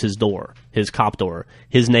closes his door, his cop door,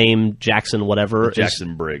 his name Jackson whatever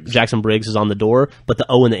Jackson Briggs. Jackson Briggs is on the door, but the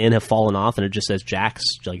O and the N have fallen off, and it just says Jax,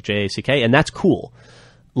 like J-A-C-K, and that's cool.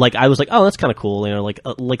 Like I was like, oh, that's kind of cool, you know, like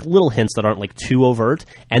little hints that aren't like too overt,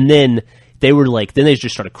 and then they were like, then they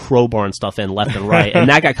just started crowbarring stuff in left and right, and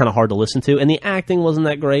that got kind of hard to listen to, and the acting wasn't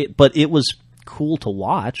that great, but it was cool to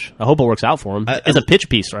watch. I hope it works out for him. It's a pitch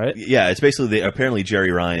piece, right? Yeah, it's basically apparently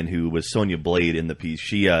Jerry Ryan, who was Sonya Blade in the piece.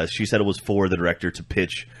 She said it was for the director to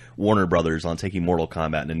pitch Warner Brothers on taking Mortal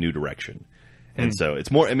Kombat in a new direction, and so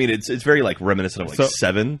it's more. I mean, it's very like reminiscent of like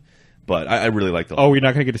Seven, but I really like the. Oh, we're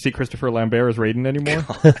not going to get to see Christopher Lambert as Raiden anymore?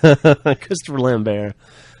 Christopher Lambert.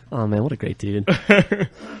 Oh man, what a great dude.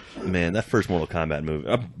 Man, that first Mortal Kombat movie,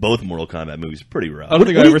 both Mortal Kombat movies, are pretty rough. I don't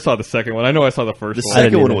think I ever saw the second one. I know I saw the first The one.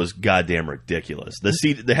 second one either. was goddamn ridiculous.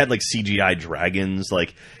 They had like CGI dragons.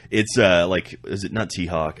 Like it's like is it not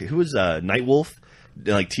T-Hawk? Who was Nightwolf?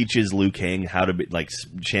 Like teaches Liu Kang how to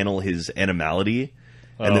channel his animality,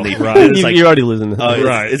 and then they right. it's like, You're already losing.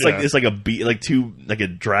 Right, It's yeah. like it's like a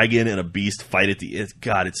dragon and a beast fight at the.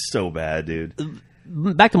 God, it's so bad, dude.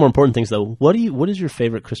 Back to more important things, though. What is your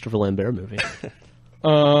favorite Christopher Lambert movie?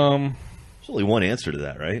 There's only one answer to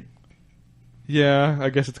that, right? Yeah, I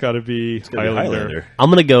guess it's got to be Gotta be Highlander. I'm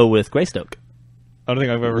gonna go with Greystoke. I don't think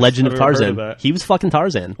I've ever Legend of I've ever heard Tarzan. that. He was fucking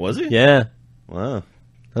Tarzan. Was he? Yeah, Wow.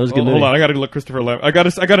 that was a good Oh, movie. hold on, I got to look Christopher Lambert. I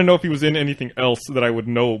got to know if he was in anything else that I would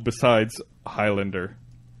know besides Highlander.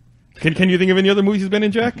 Can you think of any other movies he's been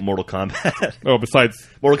in, Jack? Mortal Kombat. Oh, besides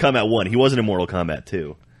Mortal Kombat 1. He wasn't in Mortal Kombat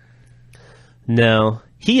 2. No,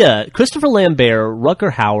 Christopher Lambert,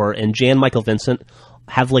 Rutger Hauer, and Jan Michael Vincent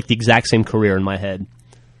have like the exact same career in my head.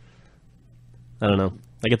 I don't know.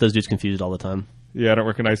 I get those dudes confused all the time. Yeah, I don't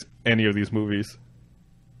recognize any of these movies.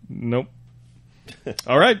 Nope.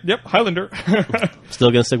 All right. Yep. Highlander.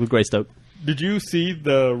 Still gonna stick with Greystoke. Did you see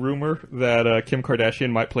the rumor that Kim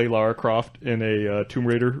Kardashian might play Lara Croft in a Tomb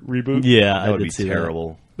Raider reboot? Yeah, That I would did be see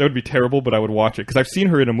terrible. That would be terrible, but I would watch it because I've seen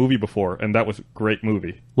her in a movie before, and that was a great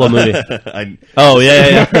movie. What movie? I, Oh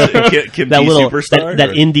yeah. Kim That D little Superstar? that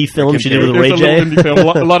or- indie film Kim she K? did with There's Ray a J. little indie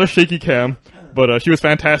film, a lot of shaky cam, but she was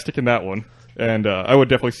fantastic in that one. and I would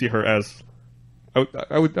definitely see her as.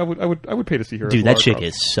 I would pay to see her. Dude, as that Lara chick Croft.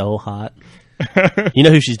 is so hot. You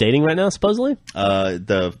know who she's dating right now, supposedly?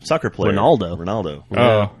 The soccer player Ronaldo.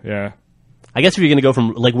 Oh yeah. I guess if you're going to go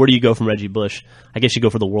from, like, where do you go from Reggie Bush? I guess you go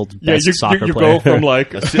for the world's best soccer you player. go from, like,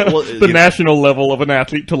 the national level of an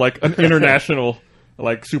athlete to, like, an international,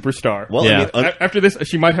 like, superstar. Well, Yeah. I mean, After this,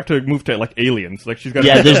 she might have to move to, like, Aliens. Like, she's got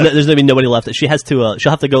Yeah, there's going to be nobody left. She has to. She'll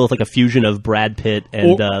have to go with, like, a fusion of Brad Pitt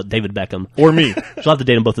and David Beckham. or me. She'll have to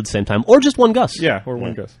date them both at the same time, or just one Gus. Yeah, or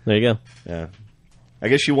one Gus. There you go. yeah. I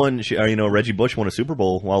guess she won. Reggie Bush won a Super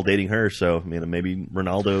Bowl while dating her. So I mean, maybe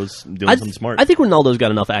Ronaldo's doing something smart. I think Ronaldo's got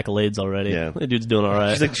enough accolades already. Yeah. The dude's doing all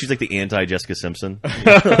right. She's like the anti Jessica Simpson.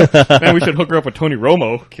 Man, we should hook her up with Tony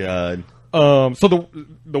Romo. God. So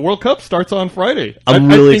the World Cup starts on Friday. I'm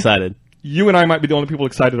I really think excited. You and I might be the only people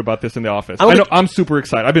excited about this in the office. I don't I know think- I'm super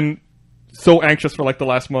excited. I've been so anxious for like the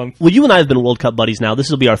last month. Well, you and I have been World Cup buddies now. This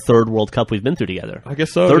will be our third World Cup we've been through together. I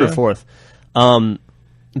guess so. Third yeah. or fourth.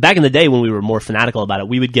 Back in the day when we were more fanatical about it,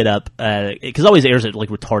 we would get up because it always airs at like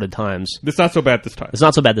retarded times. It's not so bad this time. It's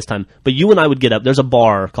not so bad this time. But you and I would get up. There's a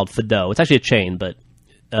bar called Fido. It's actually a chain, but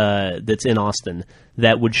that's in Austin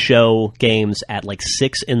that would show games at like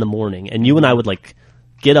 6 in the morning, and you and I would like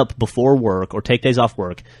get up before work or take days off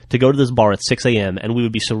work to go to this bar at 6 a.m. and we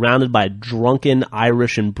would be surrounded by drunken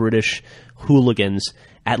Irish and British hooligans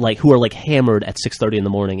at like who are like hammered at 6:30 in the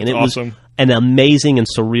morning, and it was Awesome. an amazing and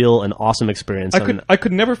surreal and awesome experience. I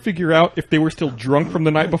could never figure out if they were still drunk from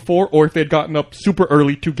the night before or if they'd gotten up super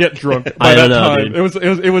early to get drunk by I that don't know, time. dude.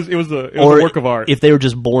 It was a or work of art. if they were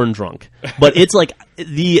just born drunk. But it's like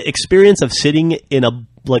the experience of sitting in an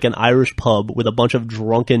Irish pub with a bunch of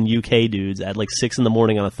drunken UK dudes at like 6 in the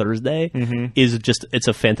morning on a Thursday is just, it's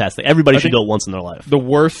a fantastic. Everybody should think do it once in their life. The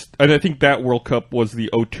worst, and I think that World Cup was the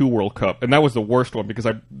 02 World Cup, and that was the worst one because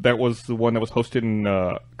that was the one that was hosted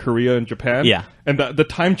in Korea and Japan. Yeah. And the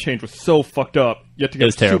time change was so fucked up. You had to It get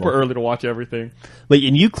was terrible. super early to watch everything.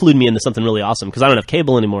 And you clued me into something really awesome because I don't have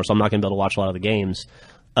cable anymore, so I'm not going to be able to watch a lot of the games.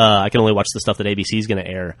 I can only watch the stuff that ABC is going to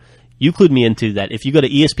air. You clued me into that if you go to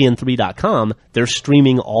ESPN3.com, they're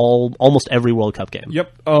streaming almost every World Cup game.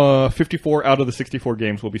 Yep. 54 out of the 64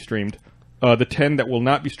 games will be streamed. The 10 that will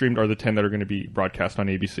not be streamed are the 10 that are going to be broadcast on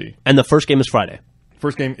ABC. And the first game is Friday.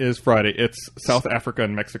 First game is Friday. It's South Africa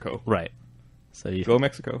and Mexico. Right. So you Go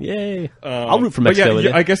Mexico. Yay. I'll root for But Mexico with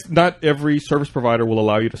you. I guess not every service provider will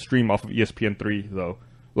allow you to stream off of ESPN3, though.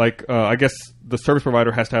 Like, I guess the service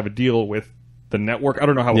provider has to have a deal with the network. I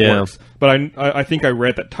don't know how it Yeah. works. But I think I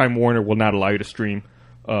read that Time Warner will not allow you to stream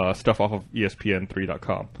stuff off of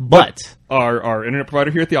ESPN3.com. But Our internet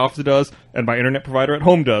provider here at the office does, and my internet provider at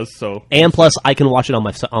home does, so... and plus, I can watch it on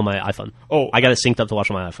my iPhone. Oh. I got it synced up to watch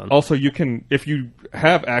on my iPhone. Also, you can, if you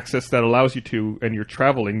have access that allows you to, and you're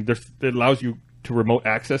traveling, it allows you to remote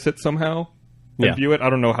access it somehow and Yeah. view it. I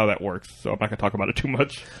don't know how that works, so I'm not going to talk about it too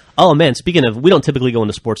much. Oh man, speaking of, we don't typically go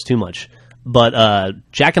into sports too much, but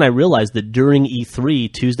Jack and I realized that during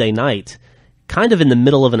E3 Tuesday night, kind of in the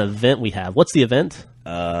middle of an event we have. What's the event?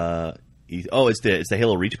 It's the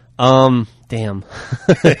Halo Reach. Damn.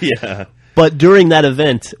 Yeah. But during that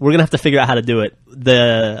event, we're gonna have to figure out how to do it.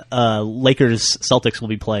 The Lakers Celtics will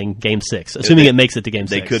be playing Game 6, assuming it makes it to Game 6.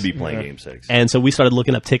 They could be playing Game 6. And so we started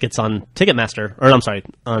looking up tickets on Ticketmaster,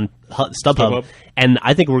 on StubHub, StubHub. and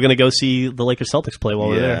I think we're gonna go see the Lakers Celtics play while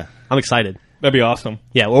we're Yeah. there. I'm excited. That'd be awesome.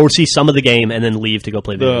 Yeah, or we'll see some of the game and then leave to go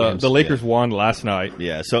play video games. The Lakers won last night.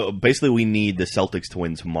 Yeah, so basically we need the Celtics to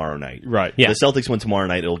win tomorrow night. Right. Yeah. The Celtics win tomorrow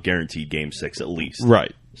night, it'll guarantee Game 6 at least.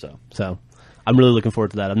 Right. So I'm really looking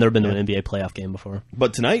forward to that. I've never been to an NBA playoff game before.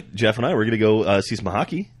 But tonight, Jeff and I, we're going to go see some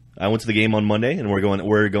hockey. I went to the game on Monday, and we're going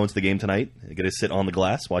to the game tonight. We're going to sit on the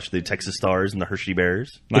glass, watch the Texas Stars and the Hershey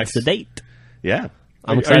Bears. Nice. It's the date. Yeah.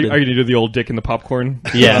 I'm Are excited. you going to do the old dick in the popcorn?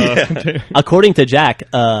 Yeah. According to Jack,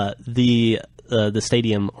 the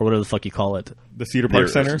stadium, or whatever the fuck you call it, The Cedar Park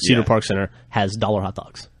Center? Cedar Yeah. Park Center, has $1 hot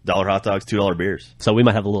dogs. $1 hot dogs, $2 beers. So we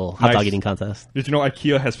might have a little hot Nice. dog eating contest. Did you know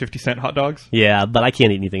IKEA has 50-cent hot dogs? Yeah, but I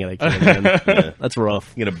can't eat anything at IKEA, man. That's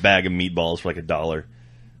rough. You get a bag of meatballs for like $1.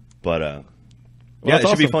 But yeah, that's it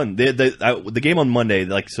should be awesome. fun. The game on Monday,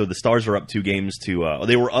 so the Stars are up 2 games to.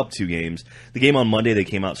 They were up 2 games. The game on Monday, they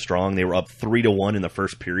came out strong. They were up 3-1 in the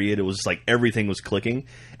first period. It was just like everything was clicking,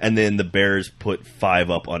 and then the Bears put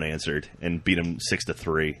 5 up unanswered and beat them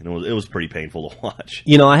 6-3, and it was pretty painful to watch.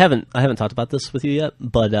 You know, I haven't talked about this with you yet,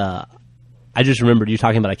 but I just remembered you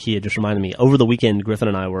talking about IKEA. It just reminded me. Over the weekend, Griffin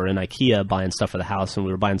and I were in IKEA buying stuff for the house, and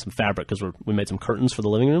we were buying some fabric because we made some curtains for the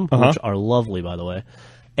living room, which are lovely, by the way.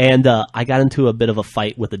 And I got into a bit of a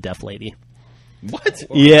fight with a deaf lady. What?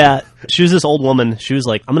 Yeah, she was this old woman. She was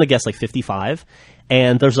like, I'm going to guess like 55.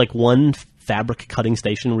 And there's like one fabric cutting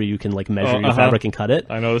station where you can like measure your fabric and cut it.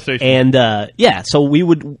 I know the station. And so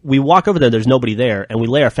we walk over there. There's nobody there, and we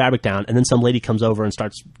lay our fabric down, and then some lady comes over and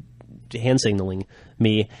starts hand signaling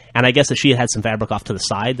me, and I guess that she had some fabric off to the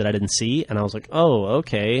side that I didn't see, and I was like, oh,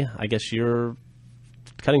 okay, I guess you're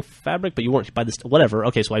cutting fabric, but you weren't by this, whatever.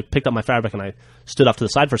 Okay, so I picked up my fabric and I stood off to the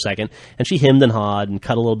side for a second, and she hemmed and hawed and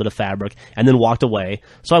cut a little bit of fabric and then walked away.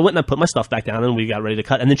 So I went and I put my stuff back down and we got ready to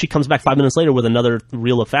cut, and then she comes back 5 minutes later with another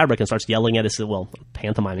reel of fabric and starts yelling at us, well,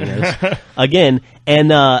 pantomiming at us again,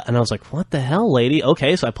 and I was like, what the hell, lady?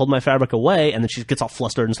 Okay, so I pulled my fabric away, and then she gets all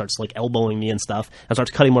flustered and starts like elbowing me and stuff and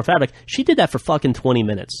starts cutting more fabric. She did that for fucking 20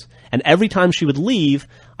 minutes, and every time she would leave,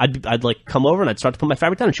 I'd like come over and I'd start to put my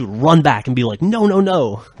fabric down, and she would run back and be like,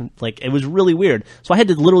 no. Like, it was really weird. So I had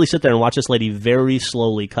to literally sit there and watch this lady very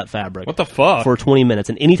slowly cut fabric. What the fuck? For 20 minutes.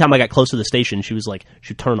 And anytime I got close to the station, she was like,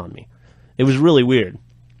 she'd turn on me. It was really weird.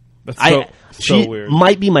 That's so she weird.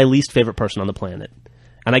 Might be my least favorite person on the planet.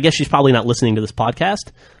 And I guess she's probably not listening to this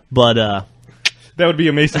podcast, but that would be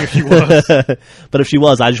amazing if she was. But if she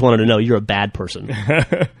was, I just wanted to know you're a bad person.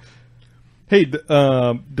 Hey,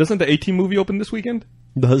 doesn't the A-Team movie open this weekend?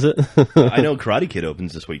 Does it? I know Karate Kid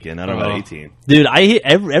opens this weekend. I don't know about 18. Dude,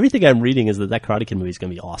 everything I'm reading is that Karate Kid movie is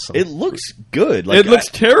going to be awesome. It looks good. Like, it looks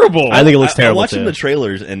terrible. I think it looks terrible. I'm watching too. the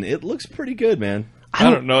trailers, and it looks pretty good, man.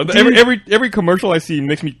 I don't know. Every commercial I see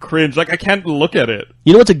makes me cringe. Like, I can't look at it.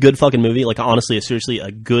 You know what's a good fucking movie? Like, honestly, seriously,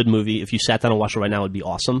 a good movie. If you sat down and watched it right now, it would be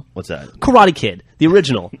awesome. What's that? Karate Kid, the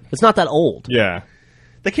original. It's not that old. Yeah.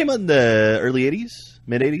 That came out in the early 80s?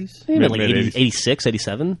 Mid-80s? Maybe like Mid-80s. 86,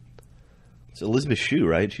 87. It's Elizabeth Shue,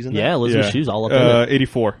 right? She's in that? Yeah, Elizabeth Shue's all up in it.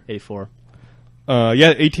 84. 84.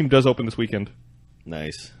 Yeah, A-Team does open this weekend.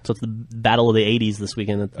 Nice. So it's the battle of the 80s this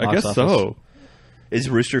weekend at the I box guess office. so. Is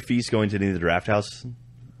Rooster Feast going to any of the Draft House?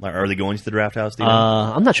 Like, are they going to the Draft House?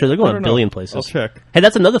 I'm not sure. They're going to a billion places. I'll check. Hey,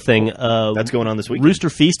 that's another thing. That's going on this weekend. Rooster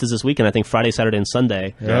Feast is this weekend, I think Friday, Saturday, and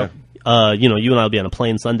Sunday. Yeah. You know, you and I will be on a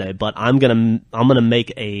plane Sunday, but I'm gonna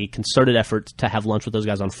make a concerted effort to have lunch with those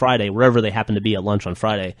guys on Friday, wherever they happen to be at lunch on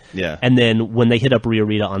Friday. Yeah. And then when they hit up Rio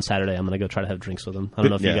Rita on Saturday, I'm gonna go try to have drinks with them. I don't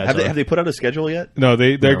know if you guys have they put out a schedule yet? No,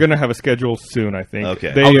 they're going to have a schedule soon, I think.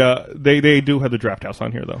 Okay. They do have the Draft House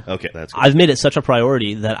on here, though. Okay, that's good. I've made it such a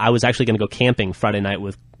priority that I was actually going to go camping Friday night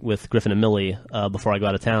with Griffin and Millie before I go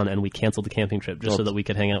out of town, and we canceled the camping trip just so that we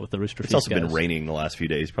could hang out with the Rooster Feast It's also guys. been raining the last few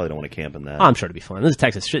days. Probably don't want to camp in that. I'm sure it'll be fun. This is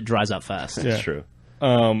Texas. Shit dries out fast. Yeah. That's true.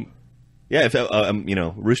 Um, Yeah, if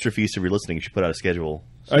Rooster Feast, if you're listening, you should put out a schedule.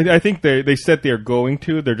 I think they said they're going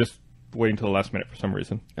to. They're just waiting till the last minute for some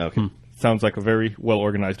reason. Okay. Sounds like a very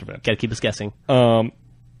well-organized event. Got to keep us guessing.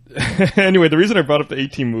 Anyway, the reason I brought up the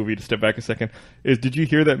A-Team movie, to step back a second, is did you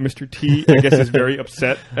hear that Mr. T, I guess, is very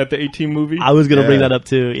upset at the A-Team movie? I was going to bring Yeah. that up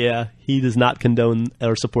too. Yeah, he does not condone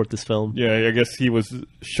or support this film. Yeah, I guess he was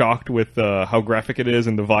shocked with how graphic it is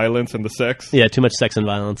and the violence and the sex. Yeah, too much sex and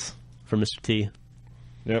violence for Mr. T.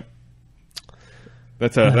 Yep.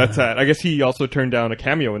 That's that. I guess he also turned down a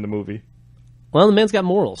cameo in the movie. Well, the man's got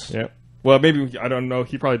morals. Yep. Well, maybe, I don't know,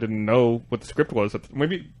 he probably didn't know what the script was.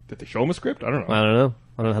 Maybe, did they show him a script? I don't know. I don't know.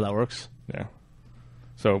 I don't know how that works. Yeah.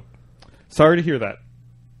 So, sorry to hear that.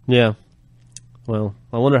 Yeah. Well,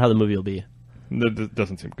 I wonder how the movie will be. That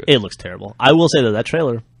doesn't seem good. It looks terrible. I will say that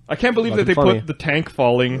trailer. I can't believe that they funny. put the tank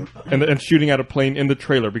falling and shooting at a plane in the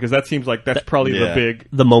trailer, because that seems like that's probably yeah. the big...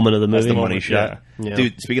 The moment of the movie. That's the money moment, shot. yeah.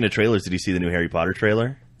 Dude, speaking of trailers, did you see the new Harry Potter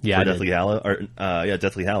trailer? Yeah, For I did. Deathly Hallows?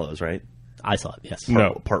 Deathly Hallows, right? I saw it, yes.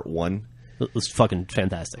 No. Part 1. It was fucking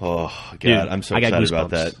fantastic. Oh, God, Dude, I'm so I got excited about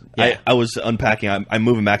goosebumps. that. Yeah. I was unpacking. I'm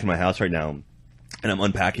moving back to my house right now, and I'm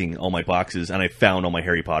unpacking all my boxes, and I found all my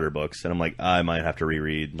Harry Potter books, and I'm like, I might have to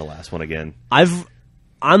reread the last one again.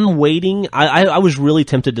 I'm waiting. I was really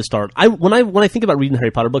tempted to start. When I think about reading Harry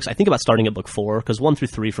Potter books, I think about starting at book 4, because 1 through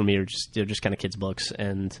 3 for me are just kind of kids' books,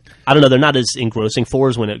 and I don't know, they're not as engrossing. 4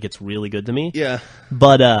 is when it gets really good to me. Yeah.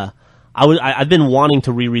 But I've been wanting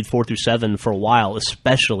to reread 4 through 7 for a while,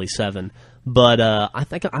 especially 7. But I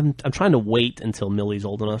think I'm trying to wait until Millie's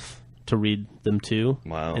old enough to read them too.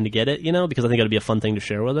 Wow. And to get it, because I think it'd be a fun thing to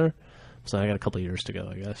share with her. So I got a couple of years to go,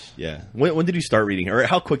 I guess. Yeah. When did you start reading, or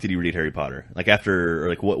how quick did you read Harry Potter? Like after, or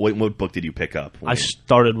like what book did you pick up? I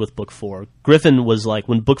started with book 4. Griffin was like,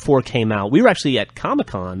 when book 4 came out, we were actually at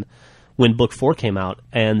Comic-Con when book 4 came out,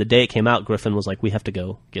 and the day it came out, Griffin was like, we have to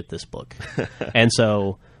go get this book. And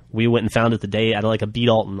so we went and found it the day at like a Beat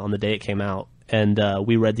Alton on the day it came out, and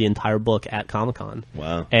we read the entire book at Comic-Con.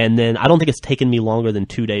 Wow. And then I don't think it's taken me longer than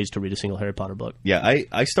 2 days to read a single Harry Potter book. Yeah,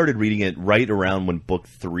 I started reading it right around when book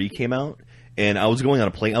 3 came out, And I was going on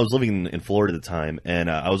a plane. I was living in Florida at the time,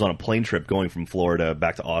 and I was on a plane trip going from Florida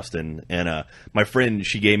back to Austin. And my friend,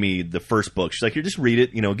 she gave me the first book. She's like, "Here, just read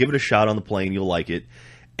it. Give it a shot on the plane. You'll like it."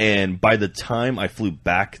 And by the time I flew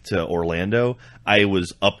back to Orlando, I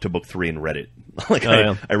was up to book 3 and read it.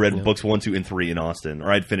 I read books 1, 2, and 3 in Austin,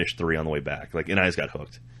 or I'd finished 3 on the way back. And I just got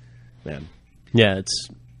hooked. Man, yeah, it's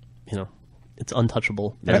it's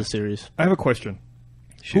untouchable as a series. I have a question.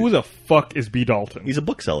 Shoot. Who the fuck is B. Dalton? He's a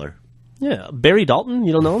bookseller. Yeah, Barry Dalton.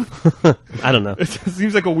 You don't know him? I don't know. It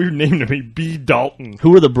seems like a weird name to me. B. Dalton.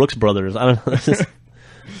 Who are the Brooks brothers? I don't know.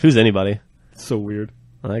 Who's anybody? It's so weird.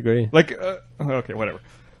 I agree. Okay, whatever.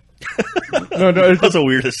 No, That's a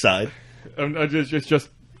weird aside. It's just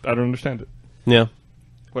I don't understand it. Yeah.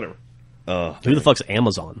 Whatever. Who the fuck's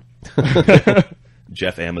Amazon?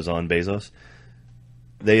 Jeff Amazon Bezos.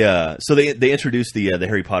 They introduced the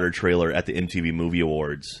Harry Potter trailer at the MTV Movie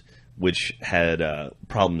Awards, which had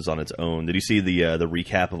problems on its own. Did you see the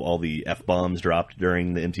recap of all the F-bombs dropped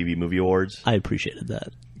during the MTV Movie Awards? I appreciated that.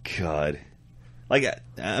 God.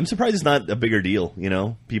 I'm surprised it's not a bigger deal,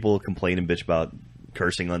 People complain and bitch about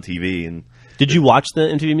cursing on TV. And did you watch the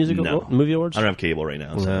MTV Movie Awards? I don't have cable right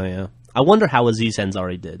now. So. Oh, yeah. I wonder how Aziz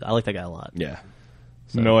Ansari did. I like that guy a lot. Yeah.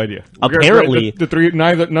 So. No idea. Apparently,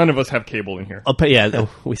 none of us have cable in here.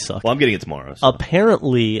 We suck. Well, I'm getting it tomorrow. So.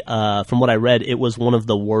 Apparently, from what I read, it was one of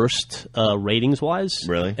the worst ratings-wise,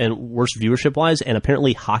 really, and worst viewership-wise, and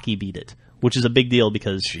apparently hockey beat it, which is a big deal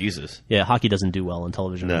because Jesus, yeah, hockey doesn't do well on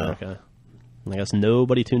television in America. I guess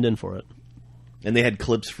nobody tuned in for it. And they had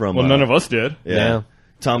clips from. Well, none of us did. Yeah.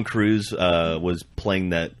 Tom Cruise was playing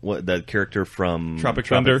that character from Tropic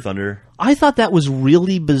Thunder. I thought that was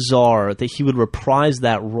really bizarre that he would reprise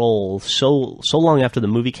that role so long after the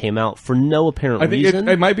movie came out for no apparent reason.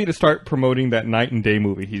 It might be to start promoting that Night and Day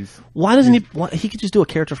movie. Why doesn't he? He could just do a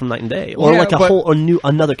character from Night and Day, or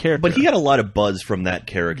another character. But he got a lot of buzz from that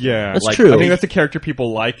character. Yeah, that's true. I think that's a character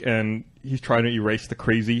people like, and he's trying to erase the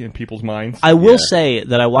crazy in people's minds. I will say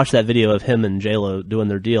that I watched that video of him and J-Lo doing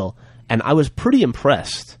their deal, and I was pretty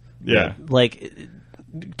impressed. Yeah.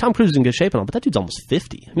 Tom Cruise is in good shape and all, but that dude's almost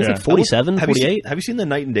 50. He's like 47, 48. Have you seen the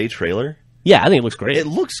Night and Day trailer? Yeah, I think it looks great. It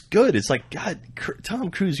looks good. It's like, God, Tom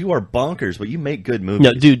Cruise, you are bonkers, but you make good movies.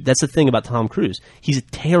 No, dude, that's the thing about Tom Cruise. He's a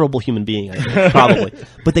terrible human being, I think, probably.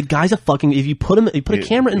 But the guy's a fucking... If you put a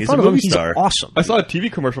camera in front of him, he's awesome. I saw a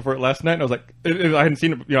TV commercial for it last night, and I was like... I hadn't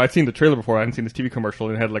seen it... I'd seen the trailer before. I hadn't seen this TV commercial,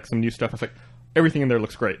 and it had some new stuff. I was like, everything in there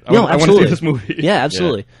looks great. I want to see this movie. Yeah,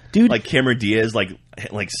 absolutely. Yeah. Dude... Like Cameron Diaz, like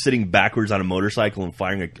sitting backwards on a motorcycle and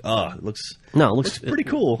firing it looks pretty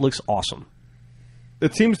cool. Looks awesome.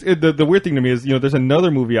 It seems the weird thing to me is there's another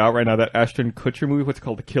movie out right now, that Ashton Kutcher movie. What's it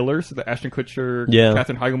called? The Killers, the Ashton Kutcher,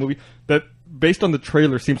 Katherine Heigl movie. That based on the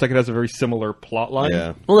trailer seems like it has a very similar plot line.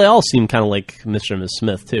 Yeah. Well, they all seem kind of like Mr. and Ms.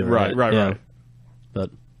 Smith too. Right.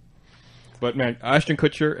 But man, Ashton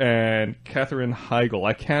Kutcher and Katherine Heigl.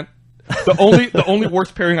 I can't. The only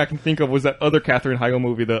worst pairing I can think of was that other Katherine Heigl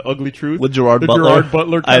movie, The Ugly Truth, with Gerard Butler. Gerard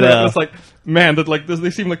Butler. I know. It's like, man, they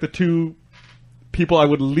seem like the two people I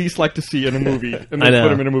would least like to see in a movie, and then put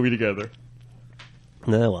them in a movie together.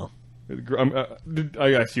 No, well, I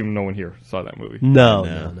assume no one here saw that movie. No.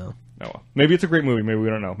 Oh, well. Maybe it's a great movie. Maybe we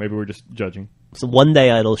don't know. Maybe we're just judging. So one day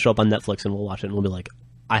it'll show up on Netflix, and we'll watch it, and we'll be like,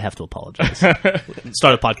 I have to apologize.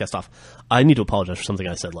 Start a podcast off. I need to apologize for something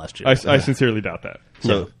I said last year. I sincerely doubt that.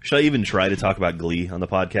 So, should I even try to talk about Glee on the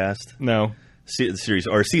podcast? No. The series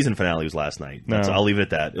or season finale was last night. No. I'll leave it at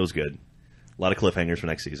that. It was good. A lot of cliffhangers for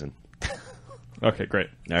next season. Okay, great.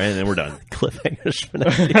 All right, and then we're done. Cliffhangers for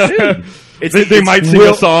next season. They might sing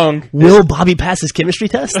a song. Will Bobby pass his chemistry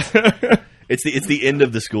test? It's the end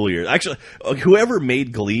of the school year. Actually, whoever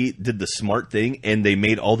made Glee did the smart thing, and they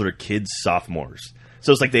made all their kids sophomores.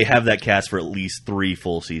 So it's like they have that cast for at least 3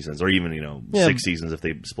 full seasons, or even 6 seasons if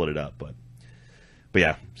they split it up. But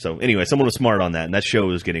yeah. So anyway, someone was smart on that, and that show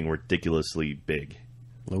is getting ridiculously big.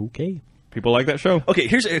 Okay. People like that show. Okay,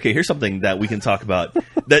 here's something that we can talk about.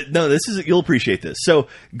 You'll appreciate this. So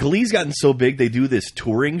Glee's gotten so big, they do this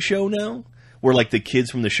touring show now, where like the kids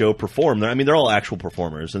from the show perform. They're all actual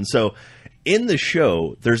performers, and so in the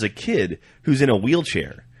show, there's a kid who's in a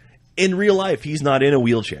wheelchair. In real life, he's not in a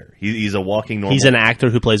wheelchair. He's a walking normal. He's an actor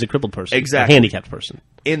who plays a crippled person, exactly, a handicapped person.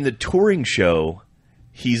 In the touring show,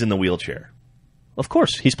 he's in the wheelchair. Of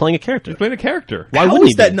course, he's playing a character. He's playing a character. Why How wouldn't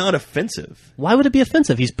is that not offensive? Why would it be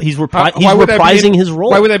offensive? He's reprising his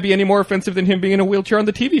role. Why would that be any more offensive than him being in a wheelchair on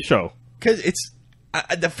the TV show? Because it's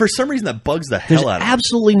For some reason, that bugs the There's hell out of me.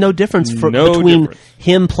 absolutely no difference between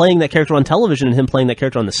him playing that character on television and him playing that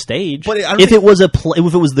character on the stage. But if it was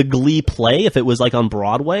the Glee play, if it was like on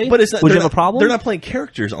Broadway, would you have a problem? They're not playing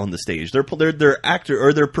characters on the stage. They're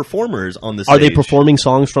they're performers on the stage. Are they performing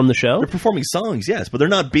songs from the show? They're performing songs, yes, but they're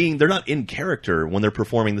not in character when they're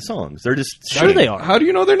performing the songs. They're just sure they are. How do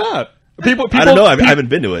you know they're not? People, I don't know. I haven't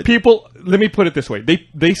been to it. People, let me put it this way: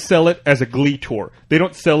 they sell it as a Glee tour. They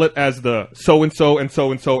don't sell it as the so and so and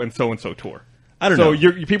so and so and so and so tour. I don't know.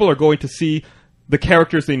 So people are going to see the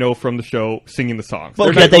characters they know from the show singing the songs.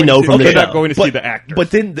 But that they know from the show. They're not going to see the actors.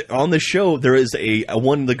 But then on the show, there is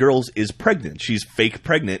one of the girls is pregnant. She's fake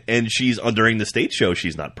pregnant, and during the stage show,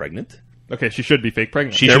 she's not pregnant. Okay, she should be fake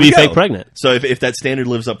pregnant. She should be fake pregnant. So if that standard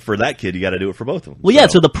lives up for that kid, you got to do it for both of them. Well, yeah.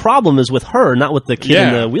 So the problem is with her, not with the kid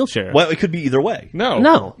in the wheelchair. Well, it could be either way. No,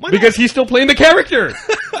 Why because not? he's still playing the character.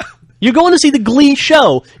 You're going to see the Glee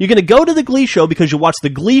show. You're going to go to the Glee show because you watch the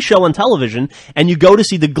Glee show on television, and you go to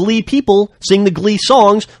see the Glee people sing the Glee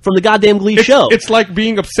songs from the goddamn Glee show. It's like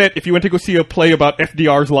being upset if you went to go see a play about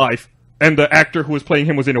FDR's life, and the actor who was playing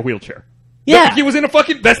him was in a wheelchair. Yeah. He was in a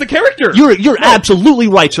fucking... That's the character. You're absolutely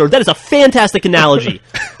right, sir. That is a fantastic analogy.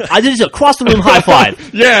 I did just across the room high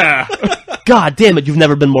five. Yeah. God damn it, you've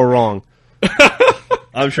never been more wrong.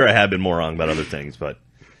 I'm sure I have been more wrong about other things, but...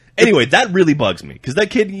 Anyway, that really bugs me, because that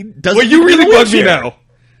kid doesn't... Well, you really bug me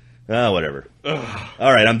now. Whatever.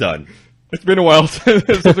 All right, I'm done. It's been a while since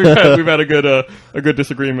we've had a good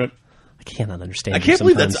disagreement. I cannot understand. I can't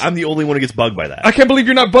believe I'm the only one who gets bugged by that. I can't believe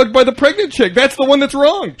you're not bugged by the pregnant chick. That's the one that's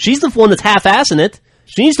wrong. She's the one that's half-assing it.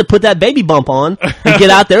 She needs to put that baby bump on and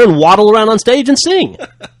get out there and waddle around on stage and sing.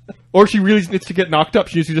 Or she really needs to get knocked up.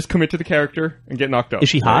 She needs to just commit to the character and get knocked up. Is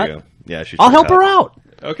she hot? Yeah, she's I'll help hot. her out.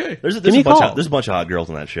 Okay. There's a bunch of hot girls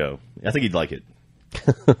on that show. I think you'd like it.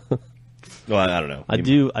 Well, I don't know. I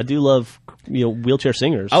do love wheelchair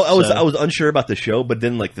singers. I was unsure about the show, but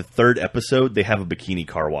then like the third episode, they have a bikini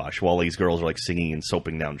car wash while these girls are like singing and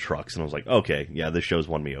soaping down trucks, and I was like, okay, yeah, this show's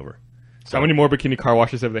won me over. So how many more bikini car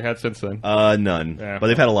washes have they had since then? None. Yeah. But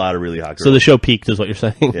they've had a lot of really hot girls. So the show peaked, is what you're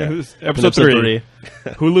saying? Yeah. This is episode 3.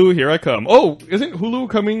 Hulu, here I come. Oh, isn't Hulu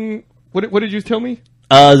coming? What did you tell me?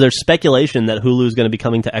 There's speculation that Hulu is going to be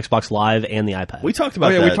coming to Xbox Live and the iPad. We talked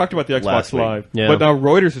about that. We talked about the Xbox Live. Yeah. But now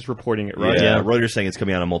Reuters is reporting it, right? Yeah, Reuters saying it's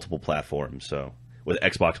coming out on multiple platforms, so with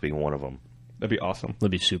Xbox being one of them. That'd be awesome.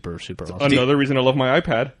 That'd be super, super awesome. Another reason I love my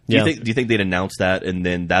iPad. Do you think they'd announce that, and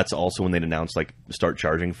then that's also when they'd announce like start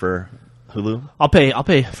charging for Hulu? I'll pay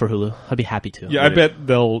for Hulu. I'd be happy to. Yeah, I bet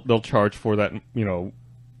they'll charge for that,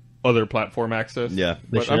 other platform access. Yeah.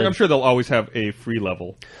 But I'm sure they'll always have a free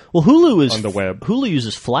level. Well, Hulu is on the web. Hulu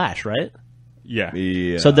uses Flash, right?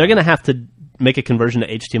 Yeah. So they're going to have to make a conversion to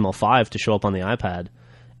HTML5 to show up on the iPad,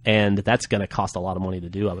 and that's going to cost a lot of money to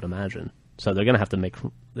do, I would imagine. So they're going to have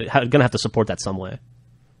to support that some way.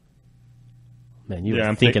 Man,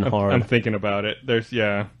 I'm thinking hard. I'm thinking about it.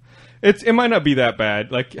 It might not be that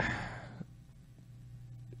bad. Like,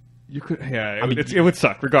 you could, it would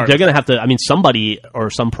suck regardless. They're going to have to. Somebody or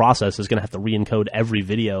some process is going to have to re-encode every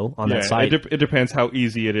video on that site. It depends how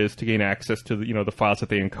easy it is to gain access to the files that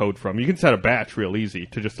they encode from. You can set a batch real easy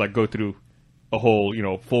to just like go through a whole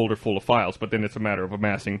folder full of files, but then it's a matter of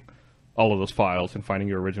amassing all of those files and finding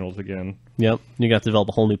your originals again. Yep, you're gonna have to develop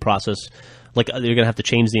a whole new process. Like you're gonna have to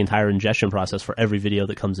change the entire ingestion process for every video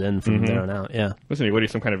that comes in from there on out. Yeah. Listen, what are you,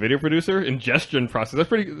 some kind of video producer? Ingestion process. That's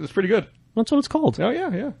pretty good. That's what it's called. Oh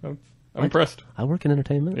yeah. I'm impressed. I work in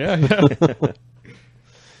entertainment. Yeah.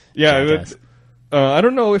 Yeah. I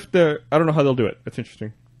don't know how they'll do it. It's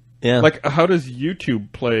interesting. Yeah. Like, how does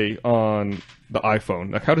YouTube play on the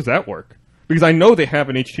iPhone? Like, how does that work? Because I know they have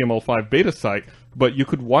an HTML5 beta site, but you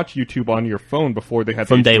could watch YouTube on your phone before they had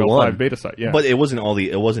the HTML5 beta site. Yeah, but it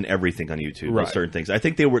wasn't everything on YouTube. Right. Certain things. I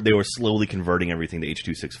think they were slowly converting everything to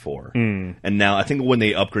H.264, and now I think when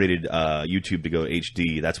they upgraded YouTube to go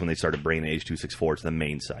HD, that's when they started bringing the H.264 to the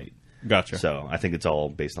main site. Gotcha. So I think it's all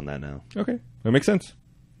based on that now. Okay, that makes sense.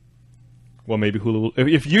 Well, maybe Hulu.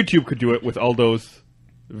 If YouTube could do it with all those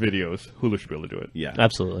videos, Hulu should be able to do it. Yeah,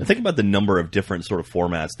 absolutely. Think about the number of different sort of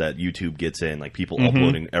formats that YouTube gets in, like people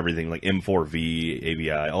uploading everything, like M4V,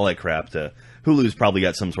 AVI, all that crap. To Hulu's probably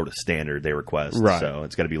got some sort of standard they request, right. So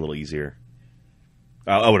it's got to be a little easier.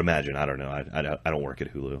 I would imagine. I don't know. I don't work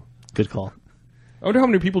at Hulu. Good call. I wonder how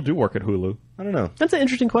many people do work at Hulu. I don't know. That's an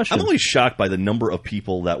interesting question. I'm always shocked by the number of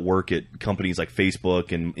people that work at companies like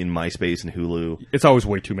Facebook and in MySpace and Hulu. It's always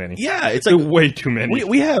way too many. Yeah, it's like way too many.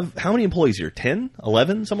 We have how many employees here? 10?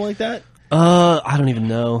 11? Something like that? I don't even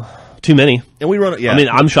know. Too many. And we run. Yeah.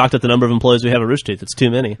 I'm shocked at the number of employees we have at Rooster Teeth. It's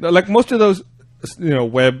too many. Like most of those,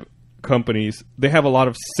 web companies, they have a lot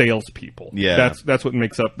of salespeople. Yeah. That's what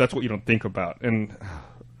makes up. That's what you don't think about, and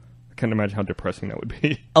I can't imagine how depressing that would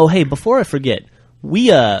be. Oh, hey, before I forget,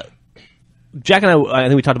 Jack and I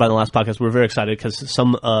think we talked about it in the last podcast. We were very excited because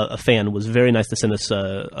a fan was very nice to send us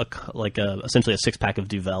essentially a 6-pack of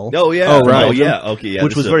Duvel. Oh yeah. Oh, right. Oh yeah. Okay. Yeah.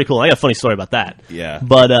 Which was very cool. I got a funny story about that. Yeah.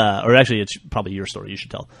 But or actually, it's probably your story. You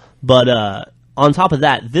should tell. But on top of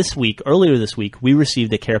that, earlier this week, we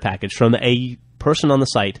received a care package from a person on the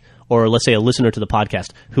site, or let's say a listener to the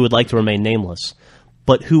podcast, who would like to remain nameless,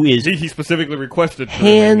 but who is He specifically requested to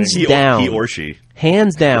hands remain nameless. down, he or she.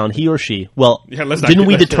 hands down, he or she. Well, Yeah, let's not didn't get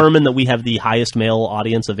we that shit. determine that we have the highest male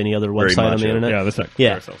audience of any other website on much, the yeah. internet? Yeah, let's not Yeah,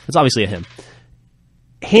 compare ourselves. it's obviously a him.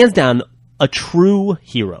 Hands down, a true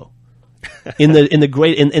hero. In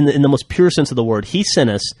the most pure sense of the word, he sent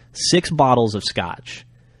us 6 bottles of scotch.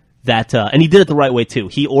 That and he did it the right way too.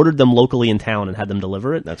 He ordered them locally in town and had them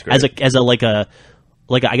deliver it. That's great. As a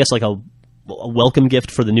welcome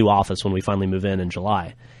gift for the new office when we finally move in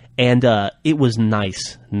July. And it was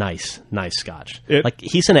nice scotch.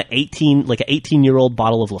 He sent an 18-year-old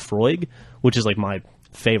bottle of Lafroig, which is like my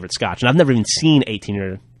favorite scotch. And I've never even seen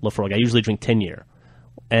 18-year Lafroig. I usually drink 10-year,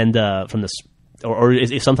 and from this, or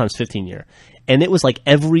sometimes 15-year. And it was like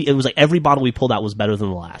every bottle we pulled out was better than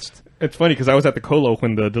the last. It's funny because I was at the Colo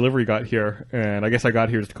when the delivery got here, and I guess I got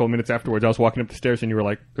here just a couple minutes afterwards. I was walking up the stairs, and you were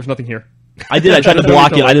like, "There's nothing here." I did. I tried to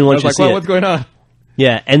block you. I didn't want you to like, see well, it. what's going on?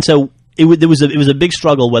 Yeah, and so it was a big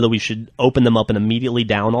struggle whether we should open them up and immediately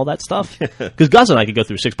down all that stuff. Because Gus and I could go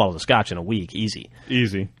through 6 bottles of scotch in a week, easy.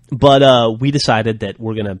 Easy. But we decided that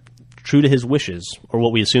we're going to, true to his wishes, or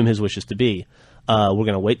what we assume his wishes to be, we're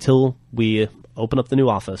going to wait till we open up the new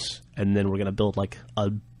office, and then we're going to build like a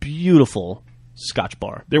beautiful scotch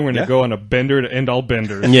bar. Then we're going to go on a bender to end all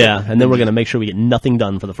benders. Yeah, and then we're going to make sure we get nothing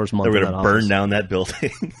done for the first month. We're in going that to burn office. down that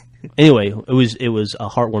building. Anyway, it was a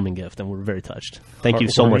heartwarming gift, and we're very touched. Thank you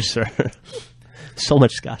so much, sir. So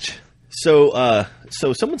much scotch. So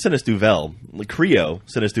someone sent us Duvel. Creo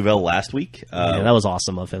sent us Duvel last week. Yeah, that was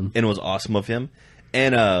awesome of him. And it was awesome of him.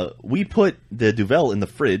 And we put the Duvel in the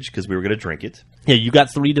fridge because we were going to drink it. Yeah, you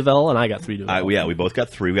got 3 Duvel, and I got 3 Duvel. We both got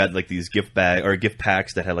 3. We had like these gift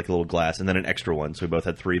packs that had like a little glass, and then an extra one. So we both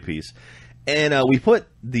had 3 apiece. And we put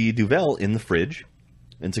the Duvel in the fridge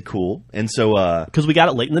and to cool. And so because we got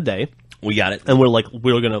it late in the day, we got it, and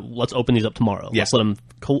let's open these up tomorrow. Yeah. Let's let them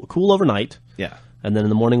cool overnight. Yeah. And then in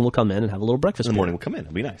the morning we'll come in and have a little breakfast. In the morning we'll come in.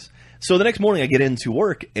 It'll be nice. So the next morning I get into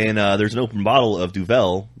work, and there's an open bottle of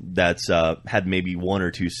Duvel that's had maybe 1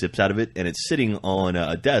 or 2 sips out of it, and it's sitting on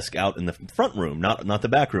a desk out in the front room, not the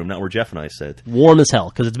back room, not where Jeff and I sit. Warm as hell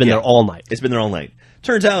because it's been there all night. It's been there all night.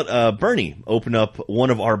 Turns out Bernie opened up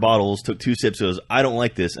one of our bottles, took 2 sips, goes, "I don't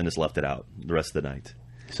like this," and just left it out the rest of the night.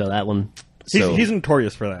 So that one, He's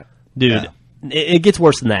notorious for that. dude, Yeah. it gets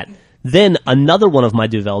worse than that. Then another one of my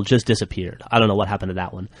Duvel just disappeared. I don't know what happened to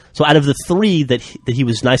that one. So out of the 3 that he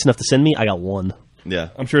was nice enough to send me, I got 1. Yeah.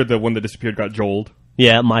 I'm sure the one that disappeared got joled.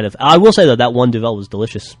 Yeah, it might have. I will say though that one Duvel was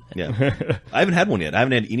delicious. Yeah. I haven't had one yet. I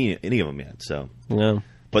haven't had any of them yet. So, Yeah.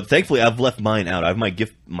 but thankfully I've left mine out. I have my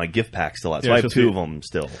gift pack still out. So Yeah, I have so 2 of them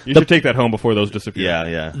still. You should take that home before those disappear.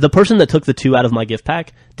 Yeah. The person that took the 2 out of my gift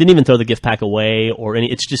pack didn't even throw the gift pack away or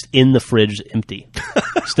any. It's just in the fridge, empty.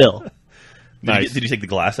 Still, Nice. Did you take the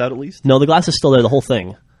glass out at least? no, the glass is still there, the whole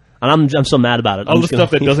thing, and I'm so mad about it. All I'm the just gonna-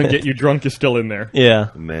 stuff that doesn't get you drunk is still in there. Yeah,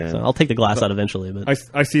 Man. So I'll take the glass out eventually, but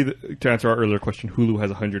I see to answer our earlier question, Hulu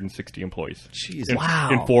has 160 employees. Jeez. In, Wow.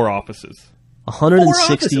 in 4 offices. 160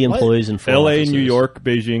 4 offices, employees in 4 LA, offices. New York,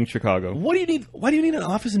 Beijing, Chicago. What do you need? Why do you need an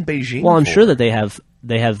office in Beijing? Well, I'm for? sure that they have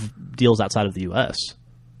deals outside of the U.S.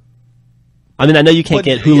 I mean, I know you can't But-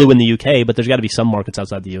 get Hulu in the UK, but there's got to be some markets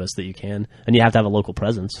outside the U.S. that you can, and you have to have a local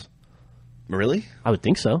presence. Really? I would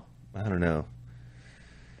think so. I don't know.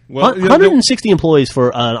 Well, 160 employees for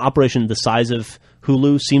an operation the size of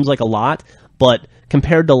Hulu seems like a lot, but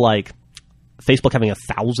compared to like Facebook having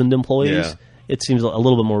 1,000 employees, Yeah. it seems a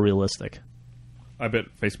little bit more realistic. I bet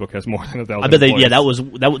Facebook has more than 1,000 I bet they. employees.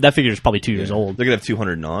 Yeah, that figure is probably 2 years old. They're gonna have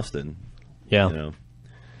 200 in Austin. Yeah. You know.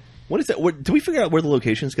 What is that? Do we figure out where the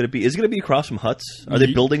location is going to be? Is it going to be across from Huts? Are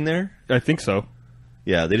they building there? I think so.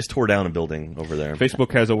 Yeah, they just tore down a building over there.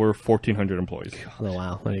 Facebook has over 1,400 employees. Oh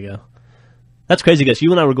wow, there you go. That's crazy, guys.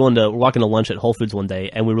 You and I were walking to lunch at Whole Foods one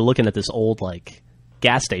day, and we were looking at this old like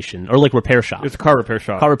gas station or like repair shop. It's a car repair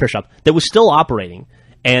shop. Car repair shop that was still operating.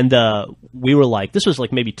 And we were like, this was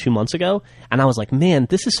like maybe 2 months ago, and I was like, man,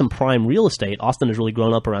 this is some prime real estate. Austin has really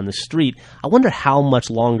grown up around this street. I wonder how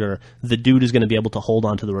much longer the dude is going to be able to hold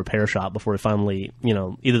on to the repair shop before he finally,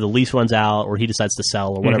 either the lease runs out or he decides to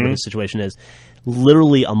sell or whatever the situation is.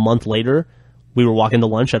 Literally a month later, we were walking to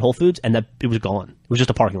lunch at Whole Foods, and it was gone. It was just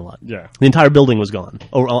a parking lot. Yeah. The entire building was gone.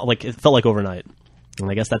 Or like it felt like overnight. And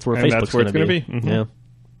I guess that's where Facebook's going to be. Mm-hmm. Yeah.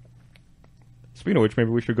 Speaking of which, maybe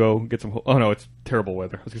we should go get some... Oh, no, it's terrible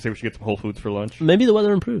weather. I was going to say we should get some Whole Foods for lunch. Maybe the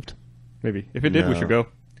weather improved. Maybe. If it did, we should go.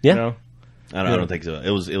 Yeah. No? I don't think so. It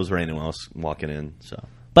was raining when I was walking in, so...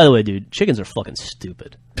 By the way, dude, chickens are fucking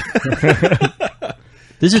stupid.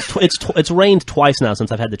 It's rained twice now since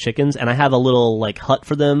I've had the chickens, and I have a little like hut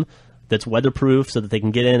for them that's weatherproof so that they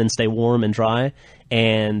can get in and stay warm and dry.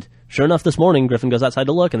 And sure enough, this morning Griffin goes outside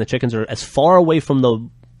to look, and the chickens are as far away from the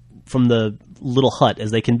little hut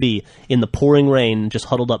as they can be in the pouring rain, just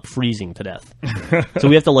huddled up, freezing to death. So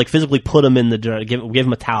we have to like physically put them in the give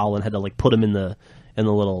them a towel and had to like put them in the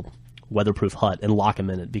little weatherproof hut and lock them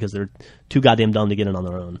in it because they're too goddamn dumb to get in on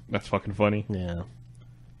their own. That's fucking funny. Yeah.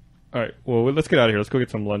 All right. Well, let's get out of here. Let's go get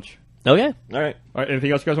some lunch. Okay. All right. All right.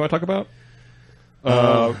 Anything else you guys want to talk about?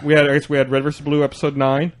 We had Red vs. Blue episode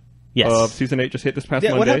 9. Yes. Of season 8 just hit this past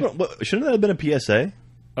Yeah, what Monday. happened? Shouldn't that have been a PSA?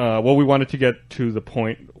 Well, we wanted to get to the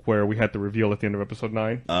point where we had the reveal at the end of episode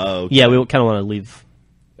 9. Oh, okay. Yeah, we kind of want to leave.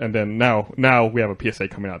 And then now we have a PSA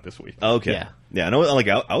coming out this week. Okay. Yeah. Yeah, I know. Like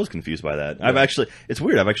I was confused by that. It's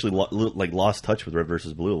weird. I've actually lost touch with Red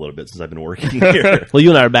vs. Blue a little bit since I've been working here. Well, you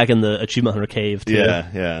and I are back in the Achievement Hunter cave, too.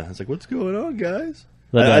 Yeah. It's like, what's going on, guys?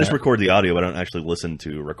 But, I just record the audio, but I don't actually listen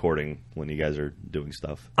to recording when you guys are doing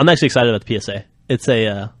stuff. I'm actually excited about the PSA. It's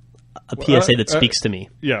a PSA that speaks to me.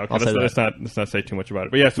 Yeah, okay, let's not say too much about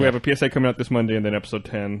it. But yeah, so we have a PSA coming out this Monday, and then episode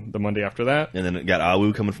 10 the Monday after that. And then it got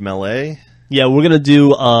Awu coming from LA. Yeah, we're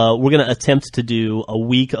gonna attempt to do a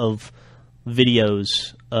week of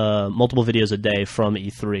videos, multiple videos a day from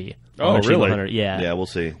E3. Oh, really? Hunter. Yeah. Yeah, we'll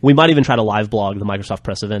see. We might even try to live blog the Microsoft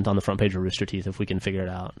Press event on the front page of Rooster Teeth if we can figure it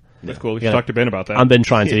out. That's cool. You should talk to Ben about that. I've been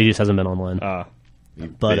trying to. He just hasn't been online.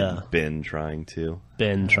 You've But been trying to.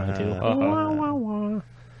 Been trying to.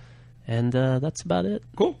 And that's about it.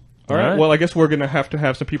 Cool. All right. Well, I guess we're going to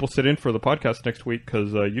have some people sit in for the podcast next week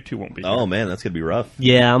because you two won't be here. Oh, man, that's going to be rough.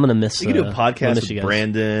 Yeah, I'm going to miss You can do a podcast with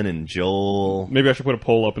Brandon and Joel. Maybe I should put a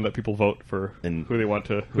poll up and let people vote for who they want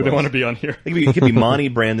to be on here. It could be Monty,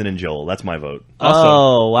 Brandon, and Joel. That's my vote. Awesome.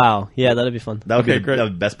 Oh, wow. Yeah, that'd be fun. That would be great. the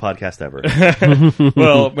best podcast ever.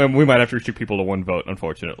 Well, we might have to restrict people to one vote,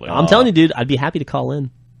 unfortunately. I'm telling you, dude, I'd be happy to call in.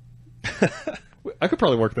 I could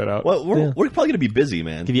probably work that out. Well, we're probably going to be busy,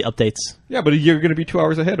 man. Give you updates. Yeah, but you're going to be 2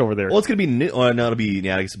 hours ahead over there. Well, it's going to be new. Oh, no, I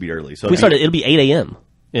guess it'll be early. So It'll be 8 a.m.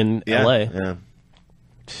 in LA. Yeah.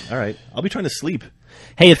 All right. I'll be trying to sleep.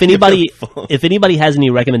 Hey, if anybody has any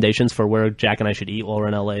recommendations for where Jack and I should eat while we're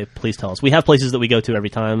in LA, please tell us. We have places that we go to every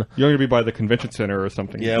time. You're going to be by the convention center or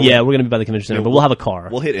something. Yeah, we're going to be by the convention center, but we'll have a car.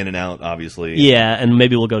 We'll hit In-N-Out, obviously. Yeah, and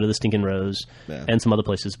maybe we'll go to the Stinking Rose and some other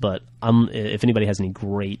places. But if anybody has any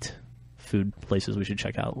great food places we should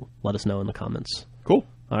check out, let us know in the comments. Cool.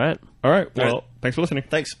 All right. Well, thanks for listening.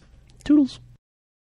 Thanks. Toodles.